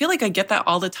 Cause I feel like I get that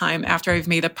all the time after I've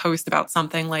made a post about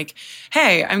something like,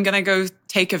 hey, I'm going to go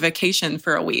take a vacation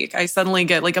for a week. I suddenly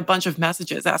get like a bunch of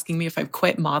messages asking me if I've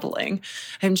quit modeling.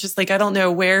 I'm just like, I don't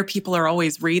know where people are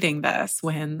always reading this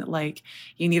when like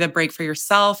you need a break for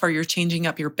yourself or you're changing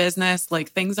up your business. Like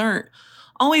things aren't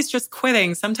always just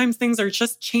quitting. Sometimes things are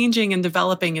just changing and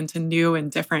developing into new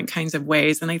and different kinds of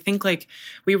ways. And I think like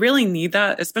we really need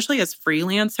that, especially as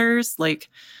freelancers. Like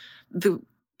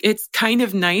it's kind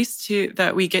of nice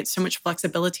that we get so much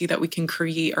flexibility that we can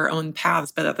create our own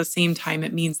paths. But at the same time,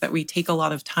 it means that we take a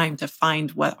lot of time to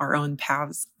find what our own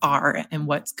paths are and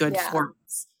what's good for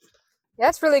us. Yeah,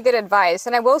 that's really good advice.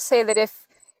 And I will say that if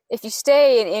you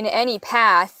stay in any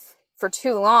path for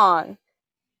too long,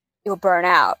 you'll burn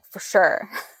out for sure.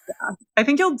 Yeah, I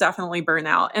think you'll definitely burn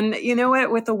out. And you know what?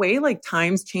 With the way like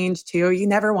times change too, you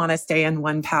never want to stay in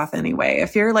one path anyway.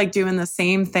 If you're like doing the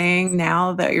same thing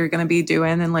now that you're going to be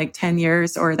doing in like 10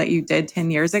 years or that you did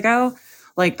 10 years ago,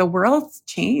 like the world's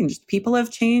changed. People have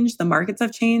changed. The markets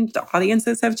have changed. The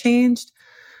audiences have changed.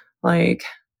 Like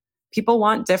people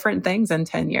want different things in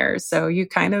 10 years. So you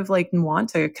kind of like want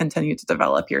to continue to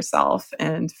develop yourself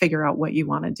and figure out what you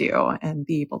want to do and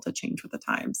be able to change with the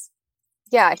times.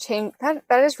 Yeah, change that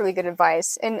is really good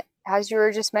advice. And as you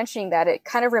were just mentioning that, it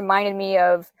kind of reminded me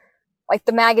of like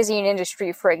the magazine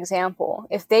industry, for example.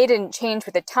 If they didn't change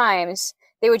with the times,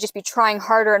 they would just be trying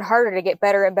harder and harder to get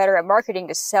better and better at marketing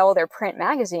to sell their print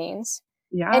magazines.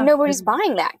 Yeah. And nobody's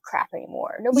buying that crap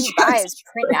anymore. Nobody buys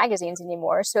print magazines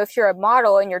anymore. So if you're a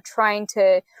model and you're trying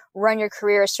to run your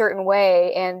career a certain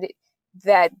way and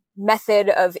that method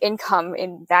of income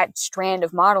in that strand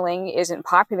of modeling isn't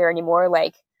popular anymore,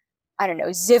 like I don't know,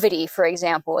 Zivity, for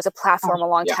example, is a platform a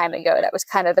long time ago that was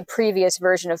kind of the previous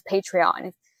version of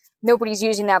Patreon. Nobody's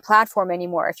using that platform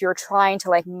anymore. If you're trying to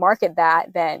like market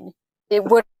that, then it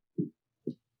would.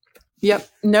 Yep.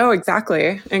 No,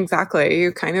 exactly. Exactly.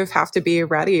 You kind of have to be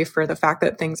ready for the fact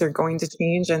that things are going to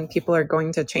change and people are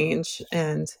going to change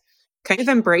and kind of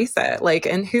embrace it. Like,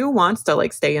 and who wants to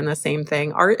like stay in the same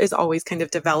thing? Art is always kind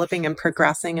of developing and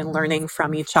progressing and learning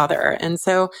from each other. And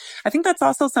so I think that's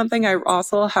also something I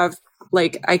also have,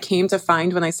 like, I came to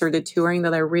find when I started touring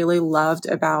that I really loved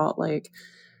about like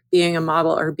being a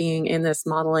model or being in this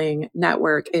modeling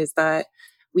network is that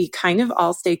we kind of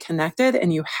all stay connected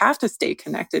and you have to stay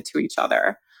connected to each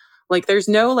other. Like there's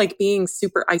no like being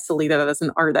super isolated as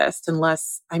an artist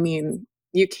unless, I mean,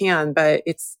 you can, but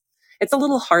it's a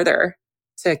little harder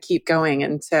to keep going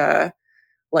and to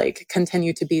like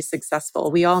continue to be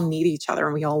successful. We all need each other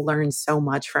and we all learn so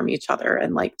much from each other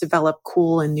and like develop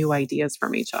cool and new ideas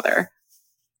from each other.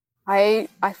 I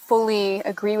fully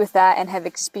agree with that and have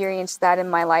experienced that in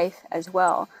my life as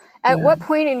well. At Yeah. what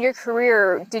point in your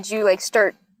career did you like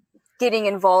start getting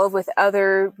involved with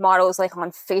other models like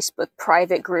on Facebook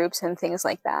private groups and things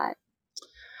like that?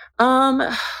 Um,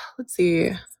 let's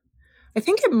see. I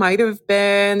think it might have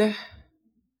been,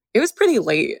 it was pretty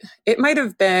late. It might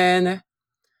have been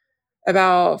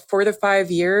about 4 to 5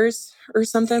 years or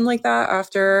something like that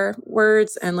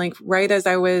afterwards. And like right as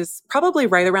I was probably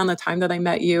right around the time that I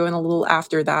met you and a little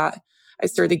after that, I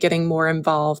started getting more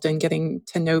involved and getting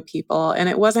to know people. And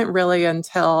it wasn't really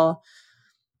until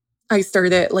I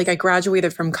started, like, I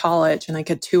graduated from college and I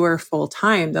could tour full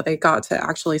time that I got to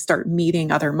actually start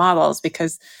meeting other models.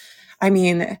 Because I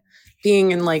mean,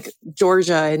 being in like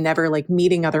Georgia and never like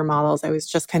meeting other models, I was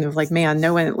just kind of like, man,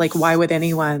 no one, like, why would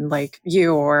anyone like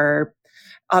you or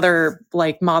other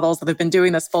like models that have been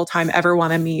doing this full time ever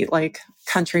want to meet like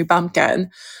country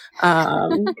bumpkin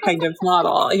kind of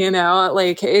model, you know?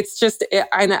 Like, it's just,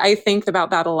 I think about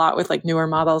that a lot with like newer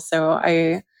models. So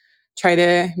I try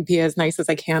to be as nice as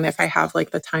I can if I have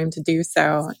like the time to do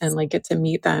so and like get to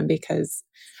meet them, because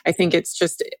I think it's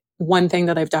just one thing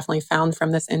that I've definitely found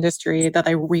from this industry that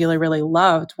I really, really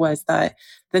loved was that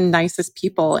the nicest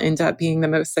people end up being the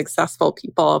most successful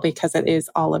people, because it is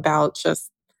all about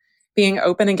just being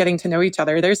open and getting to know each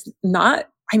other. There's not,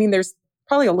 I mean, there's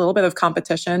probably a little bit of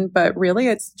competition, but really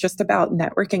it's just about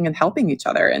networking and helping each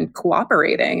other and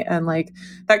cooperating. And like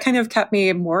that kind of kept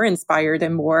me more inspired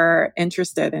and more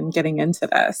interested in getting into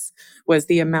this, was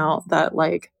the amount that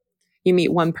like you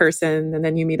meet one person and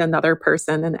then you meet another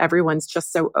person and everyone's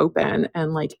just so open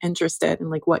and like interested in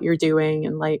like what you're doing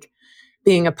and like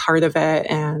being a part of it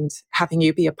and having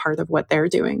you be a part of what they're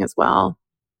doing as well.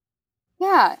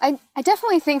 Yeah, I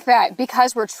definitely think that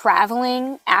because we're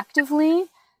traveling actively,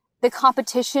 the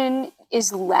competition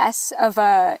is less of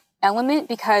a element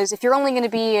because if you're only going to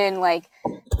be in like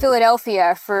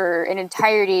Philadelphia for an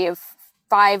entirety of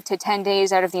 5 to 10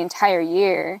 days out of the entire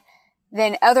year,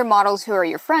 then other models who are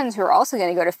your friends who are also going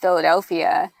to go to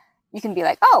Philadelphia, you can be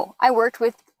like, oh, I worked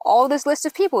with all this list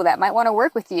of people that might want to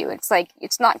work with you. It's like,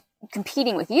 it's not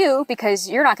competing with you because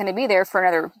you're not going to be there for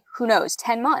another, who knows,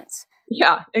 10 months.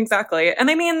 Yeah, exactly. And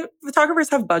I mean, photographers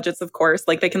have budgets, of course.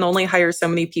 Like they can only hire so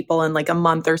many people in like a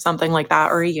month or something like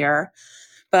that or a year.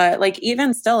 But like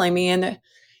even still, I mean,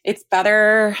 it's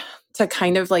better to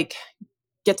kind of like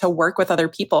get to work with other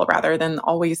people rather than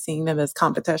always seeing them as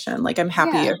competition. Like I'm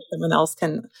happy Yeah. if someone else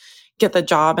can get the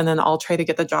job and then I'll try to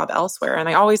get the job elsewhere. And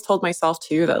I always told myself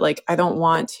too that like I don't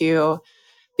want to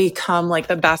become like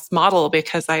the best model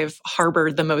because I've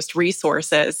harbored the most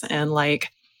resources and like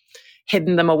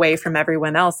hidden them away from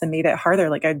everyone else and made it harder.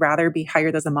 Like I'd rather be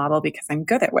hired as a model because I'm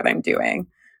good at what I'm doing.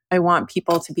 I want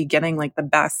people to be getting like the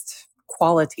best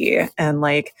quality. And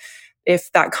like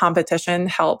if that competition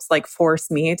helps like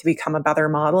force me to become a better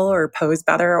model or pose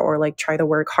better or like try to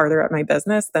work harder at my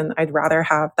business, then I'd rather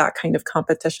have that kind of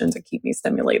competition to keep me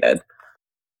stimulated.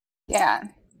 Yeah.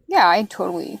 Yeah, I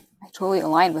totally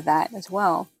align with that as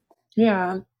well.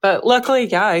 Yeah. But luckily,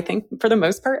 yeah, I think for the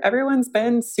most part, everyone's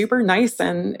been super nice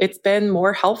and it's been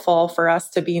more helpful for us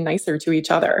to be nicer to each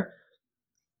other.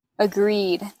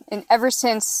 Agreed. And ever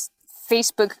since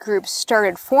Facebook groups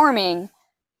started forming,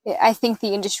 I think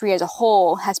the industry as a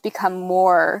whole has become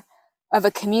more of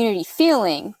a community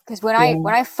feeling. Because Yeah.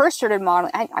 when I first started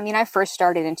modeling, I mean, I first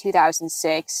started in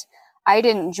 2006. I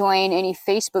didn't join any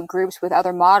Facebook groups with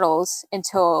other models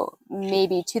until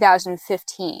maybe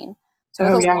 2015. So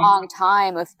it Oh, was a yeah. long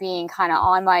time of being kind of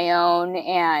on my own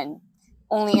and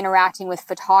only interacting with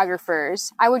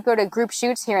photographers. I would go to group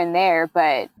shoots here and there,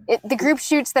 but the group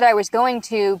shoots that I was going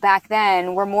to back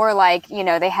then were more like,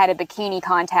 they had a bikini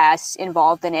contest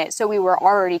involved in it. So we were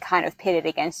already kind of pitted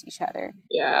against each other.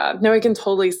 Yeah, no, I can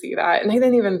totally see that. And I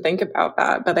didn't even think about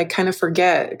that, but I kind of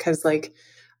forget because like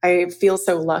I feel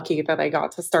so lucky that I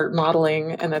got to start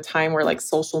modeling in a time where like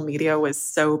social media was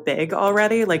so big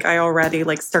already. Like I already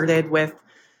like started with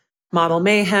Model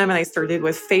Mayhem and I started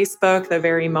with Facebook the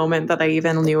very moment that I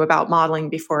even knew about modeling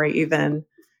before I even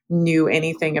knew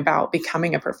anything about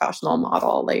becoming a professional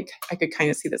model. Like I could kind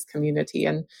of see this community.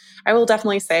 And I will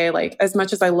definitely say, like, as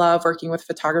much as I love working with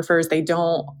photographers, they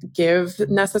don't give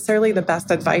necessarily the best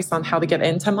advice on how to get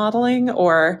into modeling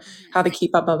or how to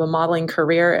keep up of a modeling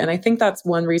career. And I think that's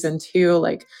one reason too,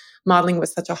 like modeling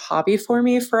was such a hobby for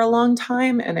me for a long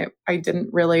time. And I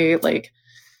didn't really like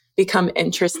become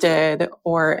interested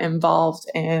or involved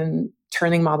in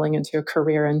turning modeling into a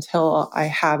career until I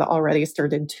had already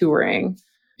started touring,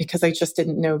 because I just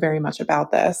didn't know very much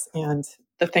about this. And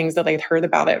the things that I'd heard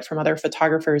about it from other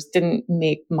photographers didn't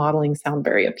make modeling sound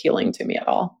very appealing to me at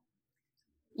all.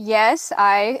 Yes,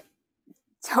 I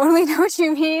Totally know what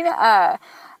you mean.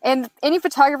 And any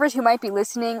photographers who might be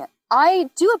listening, I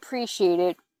do appreciate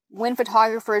it when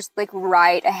photographers like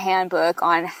write a handbook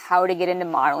on how to get into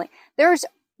modeling. There's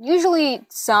usually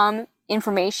some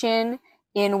information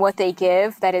in what they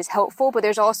give that is helpful, but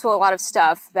there's also a lot of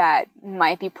stuff that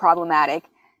might be problematic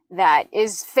that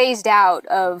is phased out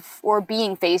of or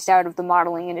being phased out of the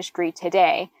modeling industry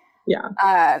today. Yeah.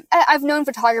 I've known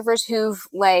photographers who've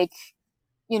like,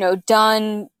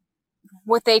 done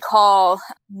what they call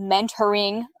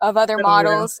mentoring of other Oh, yeah.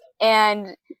 models.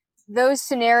 And those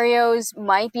scenarios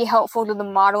might be helpful to the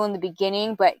model in the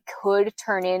beginning, but could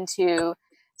turn into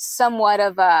somewhat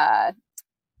of It a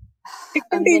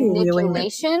can be really,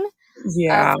 manipulation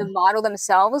yeah. of the model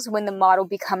themselves when the model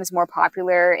becomes more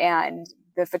popular and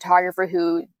the photographer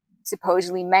who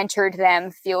supposedly mentored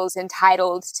them feels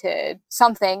entitled to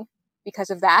something because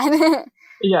of that.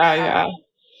 Yeah, yeah.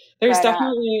 There's but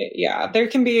definitely, yeah, there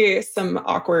can be some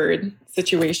awkward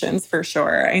situations for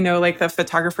sure. I know, like, the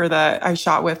photographer that I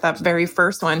shot with, that very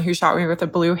first one who shot me with the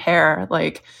blue hair,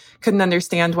 like, couldn't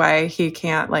understand why he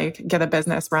can't, like, get a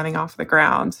business running off the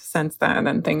ground since then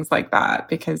and things like that.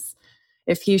 Because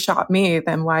if he shot me,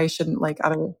 then why shouldn't, like,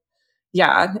 other,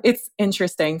 yeah, it's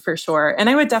interesting for sure. And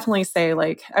I would definitely say,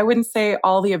 like, I wouldn't say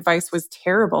all the advice was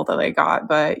terrible that I got,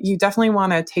 but you definitely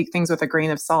want to take things with a grain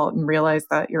of salt and realize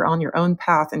that you're on your own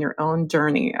path and your own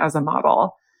journey as a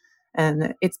model.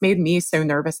 And it's made me so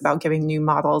nervous about giving new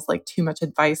models like too much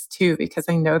advice too, because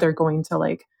I know they're going to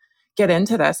like get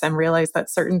into this and realize that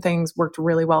certain things worked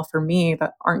really well for me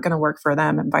that aren't going to work for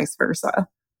them and vice versa.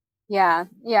 yeah,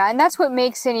 yeah. And that's what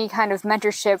makes any kind of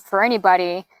mentorship for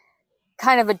anybody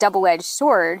kind of a double-edged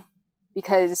sword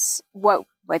because what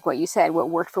you said, what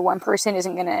worked for one person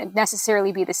isn't going to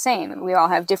necessarily be the same. We all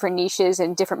have different niches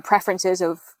and different preferences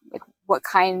of like what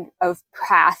kind of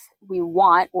path we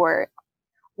want or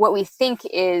what we think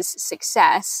is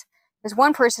success. Because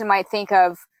one person might think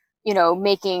of,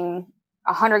 making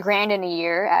 100 grand in a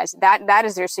year as that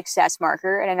is their success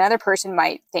marker, and another person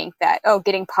might think that, oh,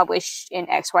 getting published in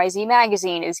XYZ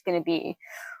magazine is going to be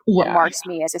what Yeah. marks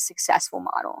me as a successful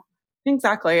model.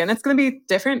 Exactly. And it's going to be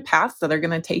different paths that are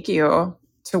going to take you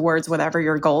towards whatever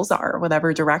your goals are,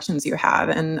 whatever directions you have.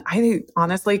 And I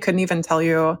honestly couldn't even tell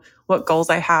you what goals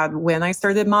I had when I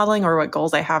started modeling or what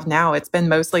goals I have now. It's been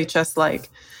mostly just like,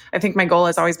 I think my goal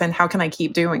has always been, how can I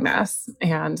keep doing this?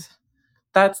 And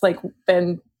that's like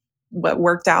been what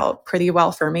worked out pretty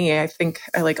well for me. I think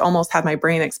I like almost had my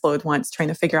brain explode once trying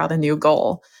to figure out a new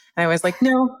goal. And I was like,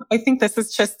 no, I think this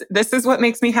is what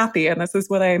makes me happy. And this is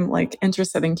what I'm like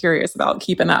interested and curious about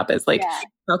keeping up is like, Yeah.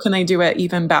 how can I do it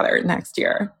even better next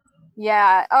year?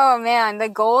 Yeah. Oh man, the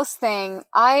goals thing.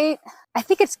 I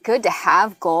think it's good to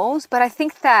have goals, but I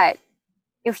think that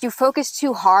if you focus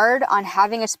too hard on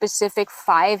having a specific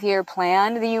 5-year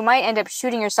plan, then you might end up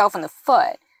shooting yourself in the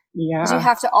foot. Because you Yeah.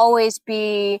 have to always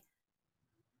be,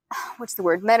 what's the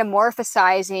word,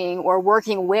 metamorphosizing or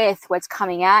working with what's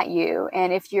coming at you.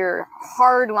 And if you're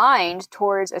hard lined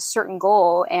towards a certain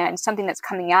goal and something that's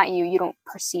coming at you, you don't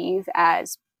perceive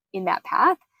as in that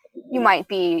path, you might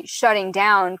be shutting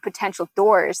down potential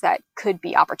doors that could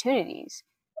be opportunities.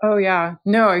 Oh yeah.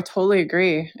 No, I totally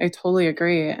agree. I totally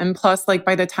agree. And plus, like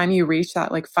by the time you reach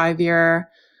that like 5 year,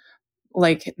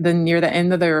 like the near the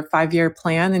end of their 5 year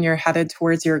plan and you're headed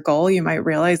towards your goal, you might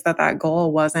realize that that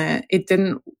goal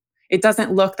it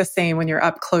doesn't look the same when you're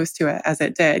up close to it as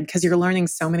it did because you're learning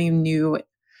so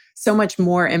much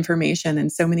more information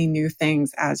and so many new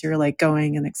things as you're like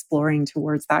going and exploring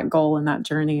towards that goal and that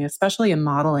journey, especially in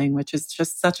modeling, which is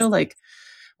just such a like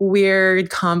weird,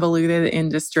 convoluted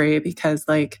industry because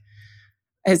like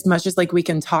as much as like we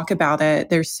can talk about it,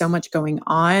 there's so much going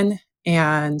on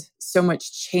and so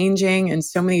much changing and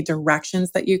so many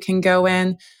directions that you can go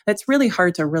in. It's really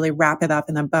hard to really wrap it up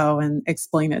in a bow and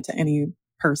explain it to any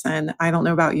person. I don't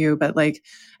know about you, but like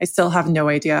I still have no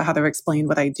idea how to explain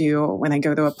what I do when I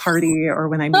go to a party or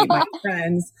when I meet my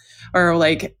friends or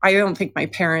like I don't think my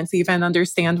parents even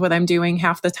understand what I'm doing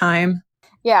half the time.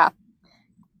 Yeah.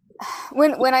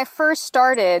 When I first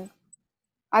started,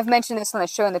 I've mentioned this on the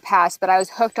show in the past, but I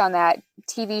was hooked on that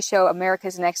TV show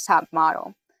America's Next Top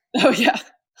Model. Oh yeah.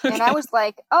 And I Okay. was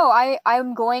like, oh,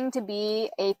 I'm going to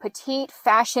be a petite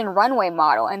fashion runway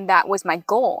model. And that was my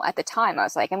goal at the time. I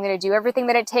was like, I'm going to do everything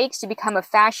that it takes to become a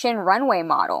fashion runway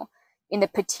model in the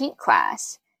petite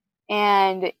class.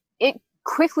 And it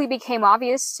quickly became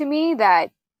obvious to me that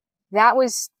that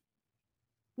was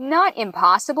not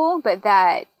impossible, but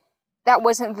that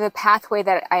wasn't the pathway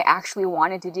that I actually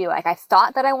wanted to do. Like I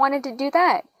thought that I wanted to do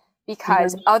that, Yeah.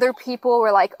 because other people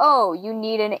were like, oh, you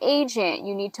need an agent,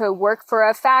 you need to work for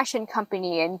a fashion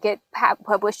company and get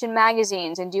published in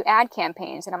magazines and do ad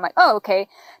campaigns. And I'm like, oh, okay,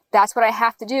 that's what I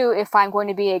have to do if I'm going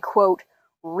to be a quote,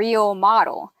 real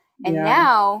model. And Yeah.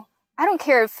 now I don't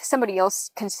care if somebody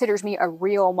else considers me a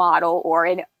real model or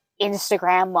an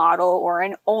Instagram model or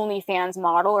an OnlyFans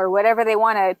model or whatever they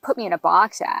want to put me in a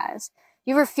box as.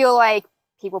 You ever feel like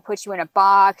people put you in a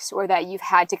box or that you've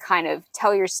had to kind of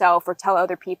tell yourself or tell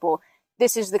other people,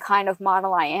 this is the kind of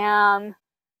model I am?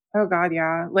 Oh God,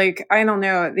 yeah. Like, I don't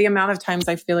know. The amount of times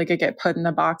I feel like I get put in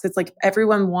a box. It's like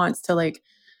everyone wants to like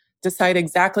decide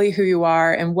exactly who you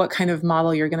are and what kind of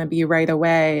model you're going to be right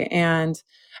away. And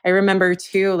I remember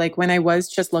too, like when I was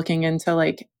just looking into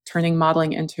like turning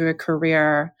modeling into a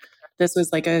career, this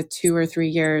was like a 2 or 3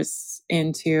 years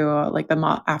into like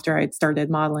after I'd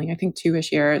started modeling, I think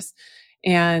 2-ish years.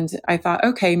 And I thought,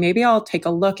 okay, maybe I'll take a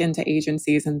look into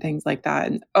agencies and things like that.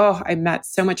 And oh, I met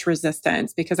so much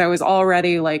resistance because I was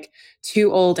already like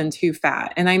too old and too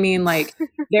fat. And I mean, like,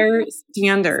 their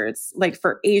standards like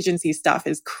for agency stuff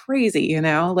is crazy,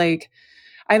 like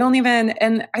I don't even,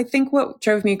 and I think what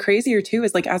drove me crazier too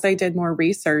is like as I did more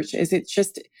research is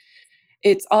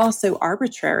it's all so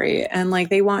arbitrary, and like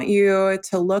they want you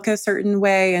to look a certain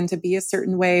way and to be a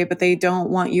certain way, but they don't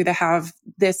want you to have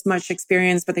this much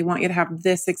experience, but they want you to have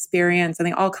this experience, and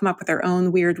they all come up with their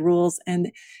own weird rules.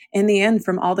 And in the end,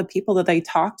 from all the people that they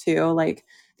talk to, like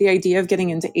the idea of getting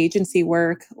into agency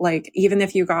work, like even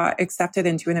if you got accepted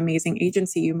into an amazing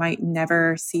agency, you might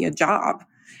never see a job.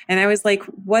 And I was like,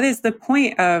 what is the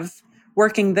point of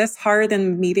working this hard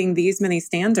and meeting these many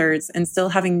standards and still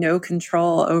having no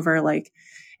control over like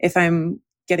if I'm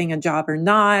getting a job or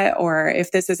not, or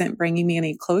if this isn't bringing me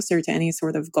any closer to any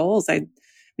sort of goals? I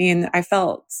mean, I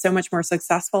felt so much more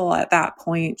successful at that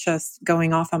point, just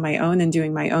going off on my own and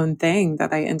doing my own thing,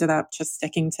 that I ended up just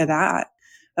sticking to that.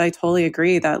 But I totally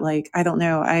agree that, like, I don't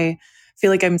know. I feel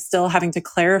like I'm still having to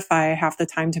clarify half the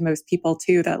time to most people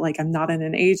too that like I'm not in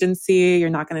an agency.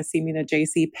 You're not going to see me in a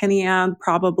JC Penney ad,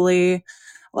 probably.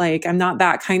 Like I'm not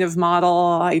that kind of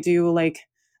model. I do like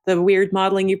the weird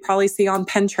modeling you probably see on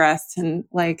Pinterest. And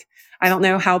like, I don't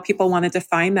know how people want to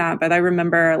define that, but I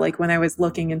remember like when I was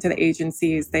looking into the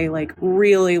agencies, they like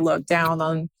really looked down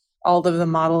on all of the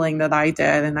modeling that I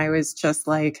did. And I was just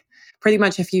like, pretty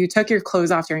much if you took your clothes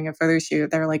off during a photo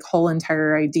shoot, their like whole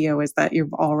entire idea was that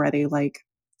you've already like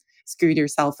screwed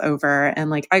yourself over. And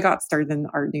like I got started in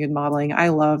art nude modeling. I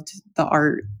loved the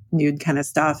art nude kind of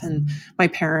stuff. And my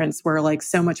parents were like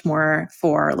so much more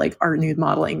for like art nude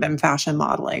modeling than fashion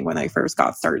modeling when I first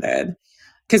got started.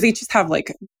 Because they just have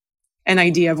like an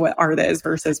idea of what art is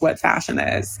versus what fashion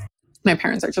is. My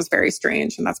parents are just very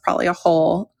strange. And that's probably a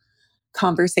whole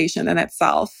conversation in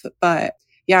itself. But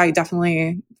yeah, I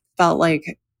definitely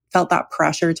felt that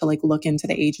pressure to like look into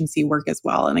the agency work as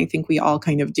well. And I think we all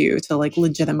kind of do, to like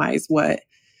legitimize what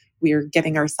we're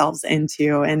getting ourselves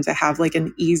into and to have like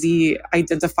an easy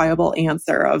identifiable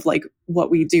answer of like what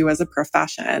we do as a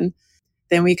profession.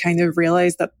 Then we kind of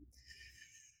realize that,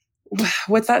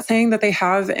 what's that saying that they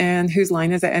have, and whose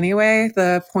line is it anyway?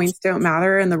 The points don't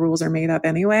matter and the rules are made up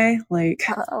anyway. Like,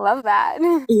 I love that.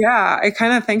 yeah, I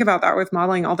kind of think about that with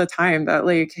modeling all the time, that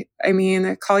like, I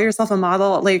mean, call yourself a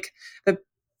model. Like the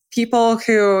people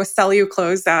who sell you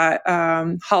clothes at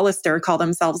Hollister call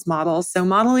themselves models. So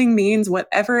modeling means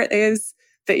whatever it is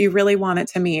that you really want it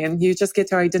to mean. You just get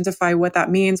to identify what that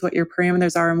means, what your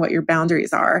parameters are, and what your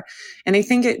boundaries are. And I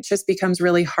think it just becomes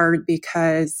really hard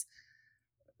because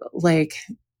like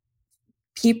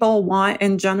people want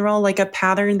in general like a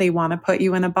pattern. They want to put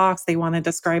you in a box. They want to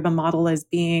describe a model as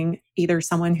being either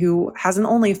someone who has an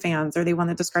OnlyFans, or they want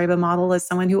to describe a model as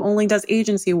someone who only does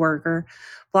agency work, or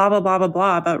blah blah blah blah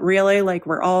blah. But really, like,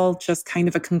 we're all just kind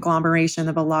of a conglomeration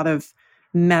of a lot of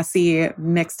messy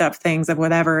mixed up things of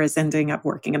whatever is ending up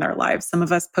working in our lives. Some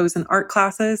of us pose in art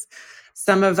classes,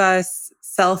 some of us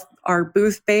sell our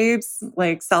booth babes,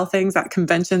 like sell things at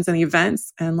conventions and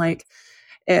events, and like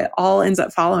it all ends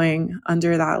up following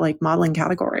under that like modeling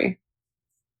category.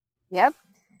 Yep.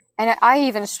 And I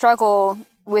even struggle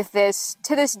with this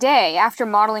to this day. After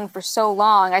modeling for so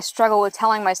long, I struggle with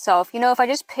telling myself, if I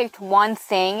just picked one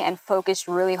thing and focused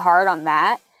really hard on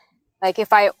that, like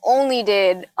if I only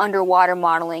did underwater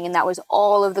modeling and that was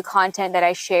all of the content that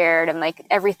I shared and like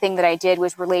everything that I did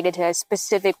was related to a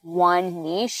specific one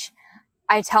niche,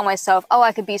 I tell myself, oh,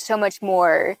 I could be so much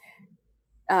more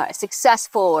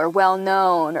successful or well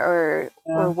known or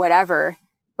Yeah. whatever.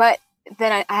 But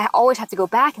then I always have to go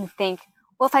back and think,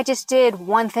 well, if I just did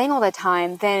one thing all the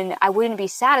time, then I wouldn't be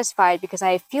satisfied because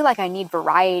I feel like I need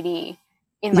variety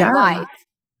in my Yeah. life.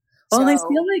 Well, and I So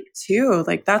feel like too,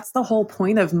 like that's the whole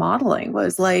point of modeling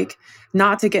was like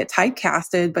not to get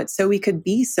typecasted, but so we could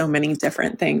be so many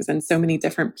different things and so many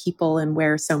different people and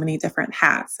wear so many different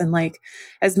hats. And like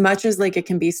as much as like it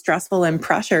can be stressful and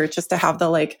pressure just to have the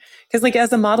like, because like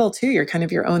as a model too, you're kind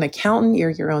of your own accountant,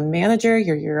 you're your own manager,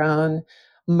 you're your own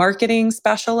marketing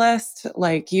specialist.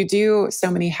 Like you do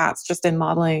so many hats just in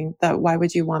modeling that why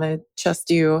would you want to just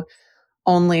do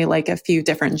only like a few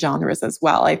different genres as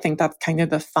well. I think that's kind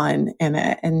of the fun in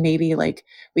it. And maybe like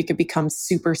we could become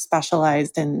super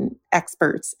specialized and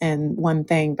experts in one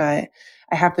thing. But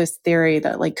I have this theory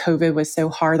that like COVID was so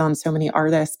hard on so many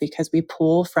artists because we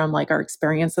pull from like our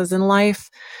experiences in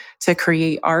life to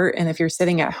create art. And if you're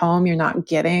sitting at home, you're not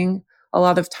getting a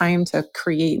lot of time to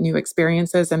create new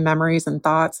experiences and memories and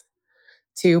thoughts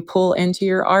to pull into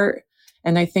your art.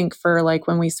 And I think for like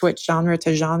when we switch genre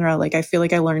to genre, like I feel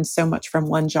like I learned so much from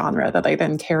one genre that I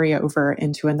then carry over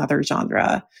into another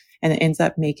genre. And it ends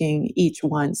up making each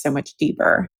one so much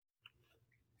deeper.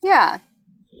 yeah.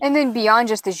 And then beyond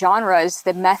just the genres,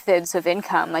 the methods of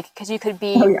income, like, because you could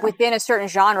Oh, be yeah. within a certain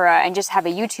genre and just have a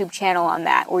YouTube channel on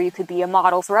that, or you could be a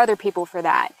model for other people for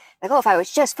that. Like, oh, if I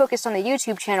was just focused on the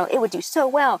YouTube channel, it would do so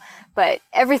well. But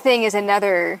everything is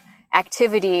another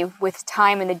activity with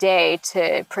time in the day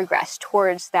to progress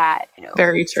towards that,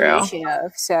 Very true. creation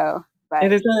of. So,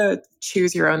 It but is a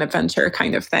choose your own adventure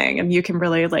kind of thing. And you can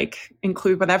really like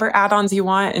include whatever add-ons you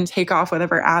want and take off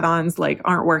whatever add-ons like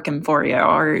aren't working for you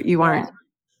or you yeah, aren't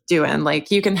doing.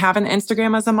 Like you can have an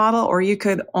Instagram as a model, or you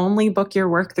could only book your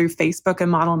work through Facebook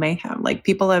and Model Mayhem. Like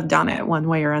people have done it one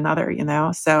way or another, you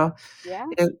know? So yeah,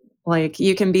 it, like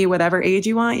you can be whatever age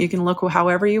you want. You can look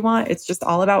however you want. It's just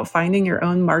all about finding your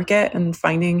own market and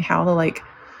finding how to like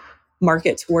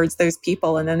market towards those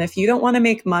people. And then if you don't want to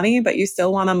make money, but you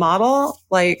still want to model,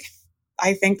 like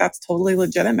I think that's totally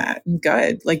legitimate and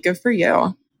good. Like good for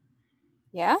you.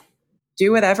 yeah.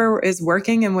 Do whatever is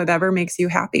working and whatever makes you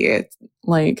happy. It's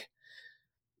like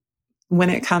when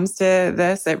it comes to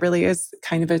this, it really is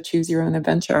kind of a choose your own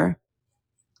adventure.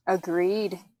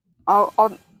 Agreed. I'll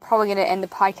probably gonna end the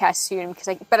podcast soon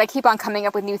but I keep on coming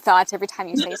up with new thoughts every time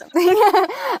you say something.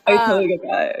 I um, totally get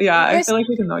that. Yeah, I this feel like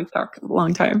we can always talk a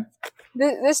long time.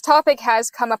 this topic has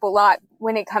come up a lot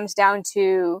when it comes down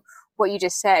to what you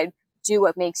just said. Do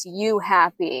what makes you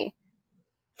happy.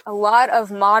 A lot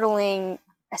of modeling,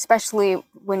 especially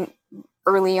when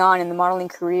early on in the modeling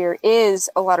career, is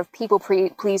a lot of people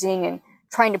pleasing and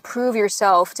trying to prove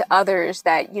yourself to others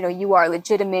that you are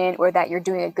legitimate or that you're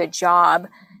doing a good job.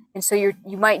 And so you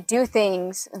might do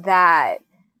things that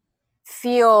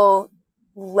feel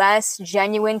less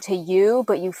genuine to you,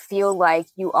 but you feel like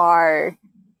you are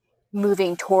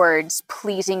moving towards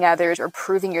pleasing others or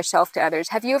proving yourself to others.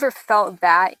 Have you ever felt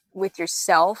that with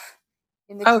yourself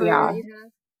in the Oh career yeah. that you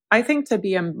have? I think to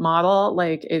be a model,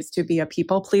 like, is to be a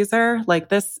people pleaser. Like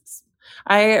this,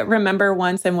 I remember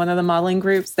once in one of the modeling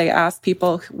groups, they asked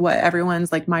people what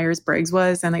everyone's like Myers Briggs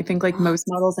was. And I think like most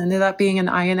models ended up being an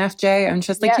INFJ. I'm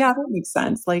just like, Yep. yeah, that makes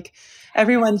sense. Like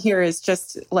everyone here is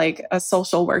just like a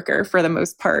social worker for the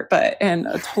most part, but in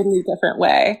a totally different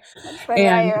way. That's funny.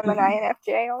 I And am an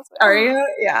INFJ also. are you?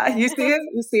 Yeah. Yeah. You see it?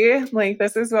 You see? Like,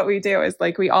 this is what we do is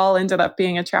like we all ended up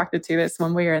being attracted to this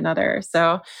one way or another.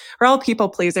 So we're all people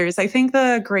pleasers. I think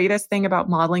the greatest thing about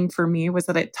modeling for me was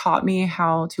that it taught me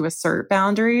how to assert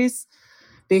boundaries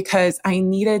because I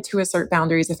needed to assert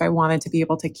boundaries if I wanted to be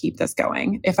able to keep this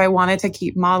going. If I wanted to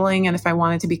keep modeling and if I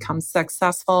wanted to become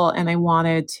successful and I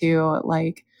wanted to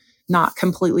like not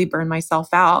completely burn myself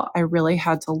out, I really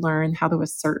had to learn how to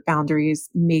assert boundaries,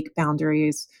 make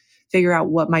boundaries, figure out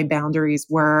what my boundaries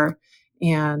were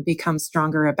and become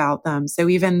stronger about them. So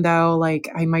even though like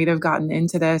I might have gotten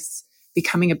into this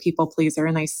becoming a people pleaser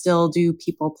and I still do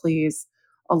people please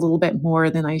a little bit more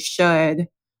than I should,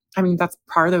 I mean, that's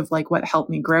part of like what helped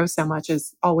me grow so much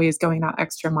is always going that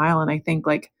extra mile. And I think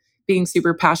like being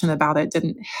super passionate about it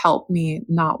didn't help me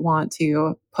not want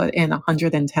to put in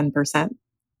 110%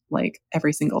 like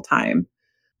every single time.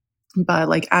 But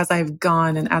like as I've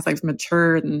gone and as I've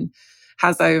matured and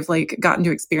as I've like gotten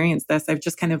to experience this, I've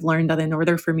just kind of learned that in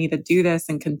order for me to do this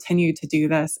and continue to do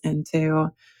this and to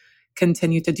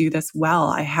continue to do this well,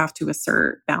 I have to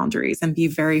assert boundaries and be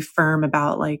very firm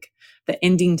about like the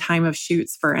ending time of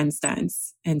shoots, for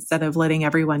instance, instead of letting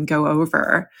everyone go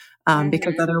over.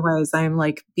 Because Mm-hmm. otherwise I'm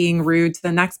like being rude to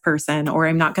the next person, or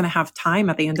I'm not going to have time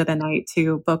at the end of the night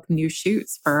to book new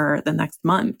shoots for the next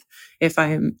month if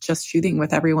I'm just shooting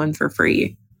with everyone for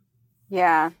free.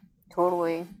 Yeah,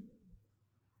 totally.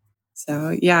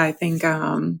 So yeah, I think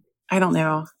I don't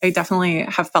know. I definitely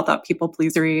have felt that people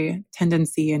pleasery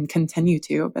tendency and continue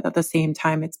to, but at the same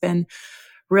time, it's been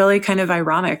really kind of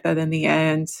ironic that in the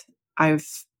end,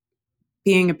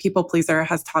 being a people pleaser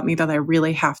has taught me that I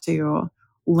really have to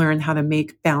learn how to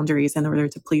make boundaries in order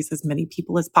to please as many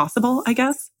people as possible, I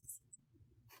guess.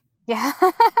 Yeah,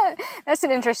 that's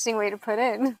an interesting way to put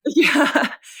it.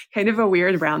 Yeah, kind of a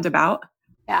weird roundabout.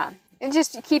 Yeah, and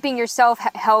just keeping yourself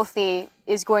healthy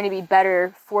is going to be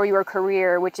better for your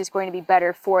career, which is going to be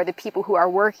better for the people who are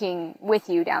working with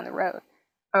you down the road.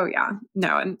 Oh yeah.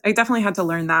 No, and I definitely had to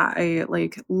learn that. I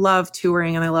love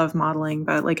touring and I love modeling,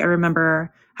 but I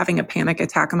remember having a panic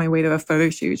attack on my way to a photo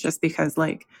shoot just because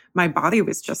my body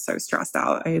was just so stressed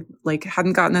out. I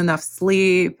hadn't gotten enough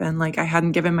sleep and I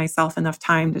hadn't given myself enough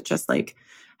time to just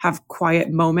have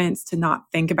quiet moments to not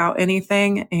think about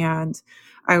anything. And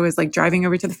I was driving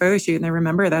over to the photo shoot and I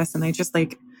remember this and I just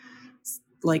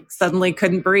suddenly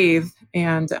couldn't breathe.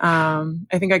 And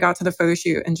I think I got to the photo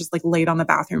shoot and just laid on the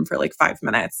bathroom for 5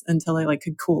 minutes until I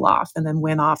could cool off and then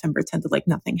went off and pretended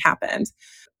nothing happened.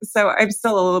 So I'm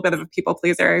still a little bit of a people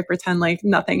pleaser. I pretend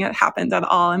nothing had happened at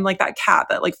all. I'm like that cat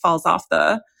that falls off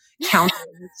the counter.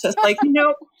 It's just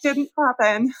nope, didn't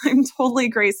happen. I'm totally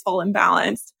graceful and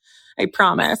balanced. I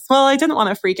promise. Well, I didn't want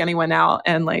to freak anyone out.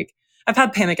 And I've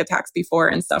had panic attacks before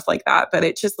and stuff like that, but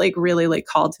it just really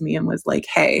called to me and was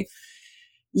hey,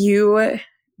 you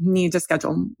need to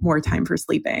schedule more time for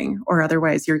sleeping or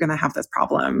otherwise you're going to have this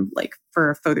problem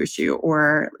for a photo shoot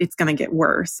or it's going to get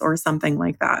worse or something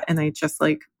like that. And I just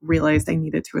realized I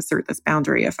needed to assert this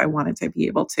boundary if I wanted to be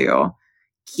able to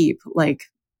keep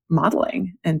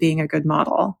modeling and being a good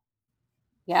model.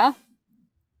 Yeah.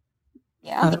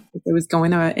 Yeah. It was going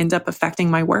to end up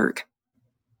affecting my work.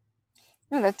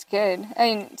 Oh, that's good.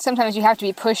 I mean, sometimes you have to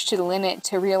be pushed to the limit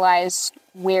to realize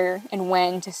where and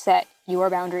when to set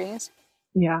your boundaries.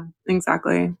 Yeah,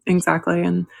 exactly. Exactly.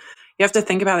 And you have to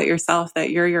think about it yourself that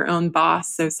you're your own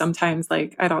boss. So sometimes I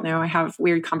don't know, I have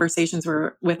weird conversations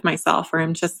with myself where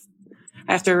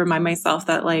I have to remind myself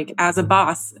that as a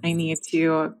boss, I need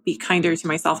to be kinder to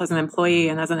myself as an employee.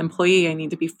 And as an employee, I need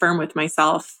to be firm with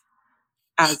myself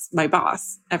as my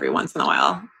boss every once in a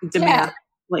while, demand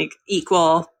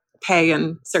equal pay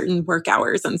and certain work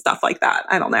hours and stuff like that.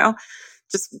 I don't know.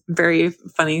 Just very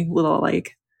funny little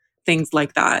things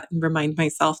like that. And remind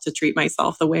myself to treat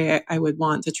myself the way I would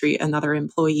want to treat another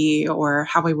employee or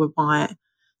how I would want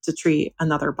to treat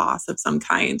another boss of some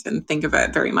kind. And think of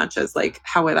it very much as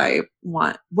how would I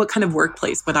want, what kind of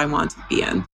workplace would I want to be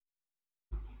in?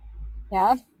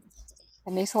 Yeah.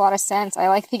 That makes a lot of sense. I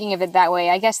like thinking of it that way.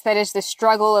 I guess that is the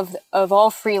struggle of all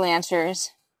freelancers.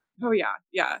 Oh yeah.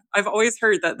 Yeah. I've always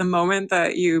heard that the moment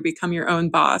that you become your own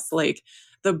boss,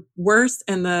 the worst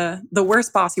and the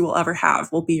worst boss you will ever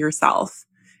have will be yourself.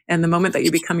 And the moment that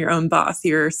you become your own boss,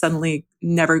 you're suddenly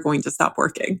never going to stop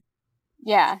working.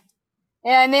 Yeah.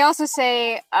 And they also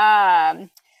say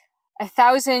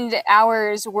 1,000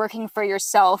 hours working for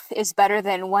yourself is better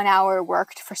than 1 hour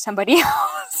worked for somebody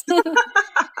else.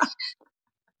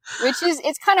 Which is,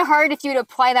 it's kind of hard if you would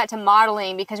apply that to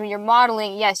modeling because when you're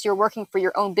modeling, yes, you're working for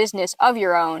your own business of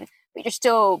your own, but you're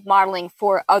still modeling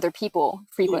for other people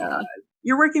frequently. Yeah.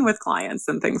 You're working with clients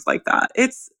and things like that.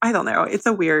 I don't know. It's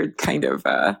a weird kind of,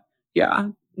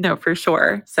 no, for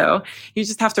sure. So you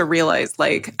just have to realize,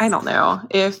 I don't know,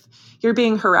 if you're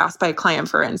being harassed by a client,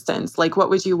 for instance, what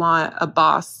would you want a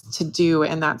boss to do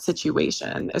in that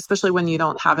situation, especially when you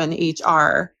don't have an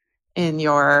HR in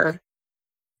your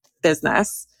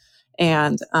business?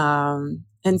 And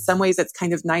in some ways it's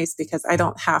kind of nice because I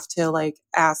don't have to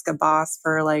ask a boss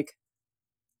for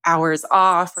hours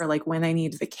off or when I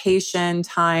need vacation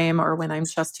time or when I'm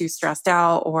just too stressed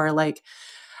out or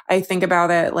I think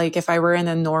about it if I were in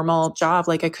a normal job,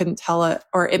 I couldn't tell it,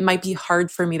 or it might be hard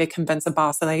for me to convince a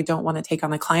boss that I don't want to take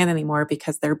on a client anymore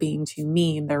because they're being too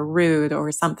mean, they're rude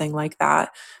or something like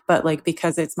that. But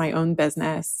because it's my own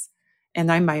business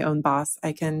and I'm my own boss,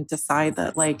 I can decide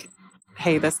that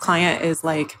hey, this client is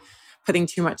putting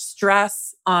too much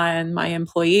stress on my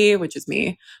employee, which is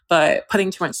me, but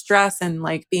putting too much stress and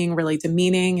being really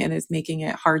demeaning and is making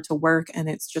it hard to work. And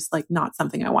it's just not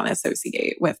something I want to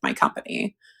associate with my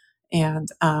company. And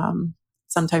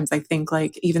sometimes I think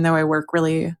even though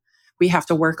we have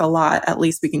to work a lot, at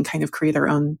least we can kind of create our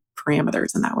own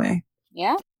parameters in that way.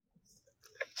 Yeah.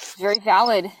 Very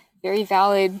valid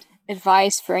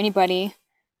advice for anybody.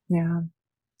 Yeah.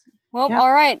 Well, yeah.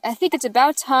 All right. I think it's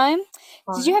about time.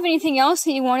 Did you have anything else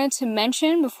that you wanted to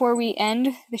mention before we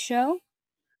end the show?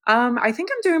 I think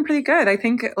I'm doing pretty good. I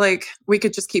think we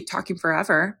could just keep talking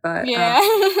forever, but yeah.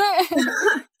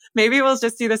 Maybe we'll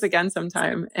just do this again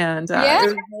sometime. And It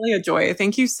was really a joy.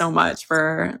 Thank you so much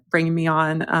for bringing me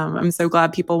on. I'm so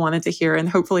glad people wanted to hear, and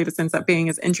hopefully this ends up being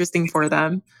as interesting for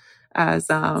them as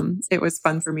it was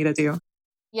fun for me to do.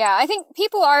 Yeah, I think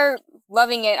people are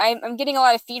loving it. I'm getting a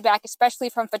lot of feedback, especially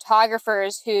from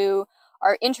photographers who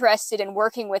are interested in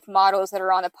working with models that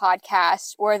are on the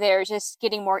podcast, or they're just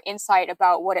getting more insight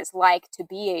about what it's like to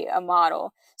be a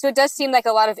model. So it does seem like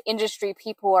a lot of industry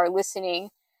people are listening.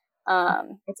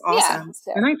 That's Yeah, awesome.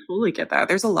 so And I totally get that.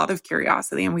 There's a lot of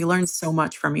curiosity and we learn so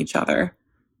much from each other.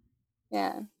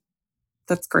 yeah,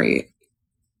 That's great.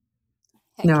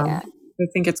 heck No, yeah. I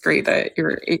think it's great that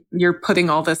you're putting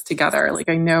all this together. Like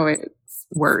I know it's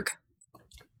work.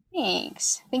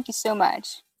 Thanks. Thank you so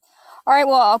much. All right,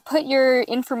 well, I'll put your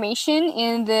information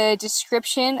in the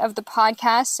description of the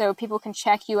podcast so people can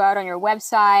check you out on your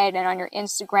website and on your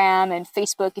Instagram and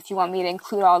Facebook if you want me to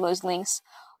include all those links.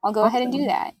 I'll go ahead and do Awesome.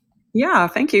 that. Yeah,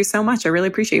 thank you so much. I really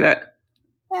appreciate it.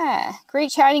 Yeah, great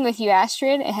chatting with you,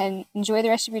 Astrid, and enjoy the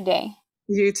rest of your day.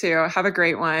 You too. Have a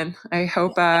great one. I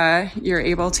hope you're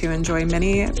able to enjoy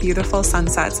many beautiful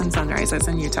sunsets and sunrises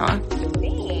in Utah.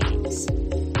 Thanks.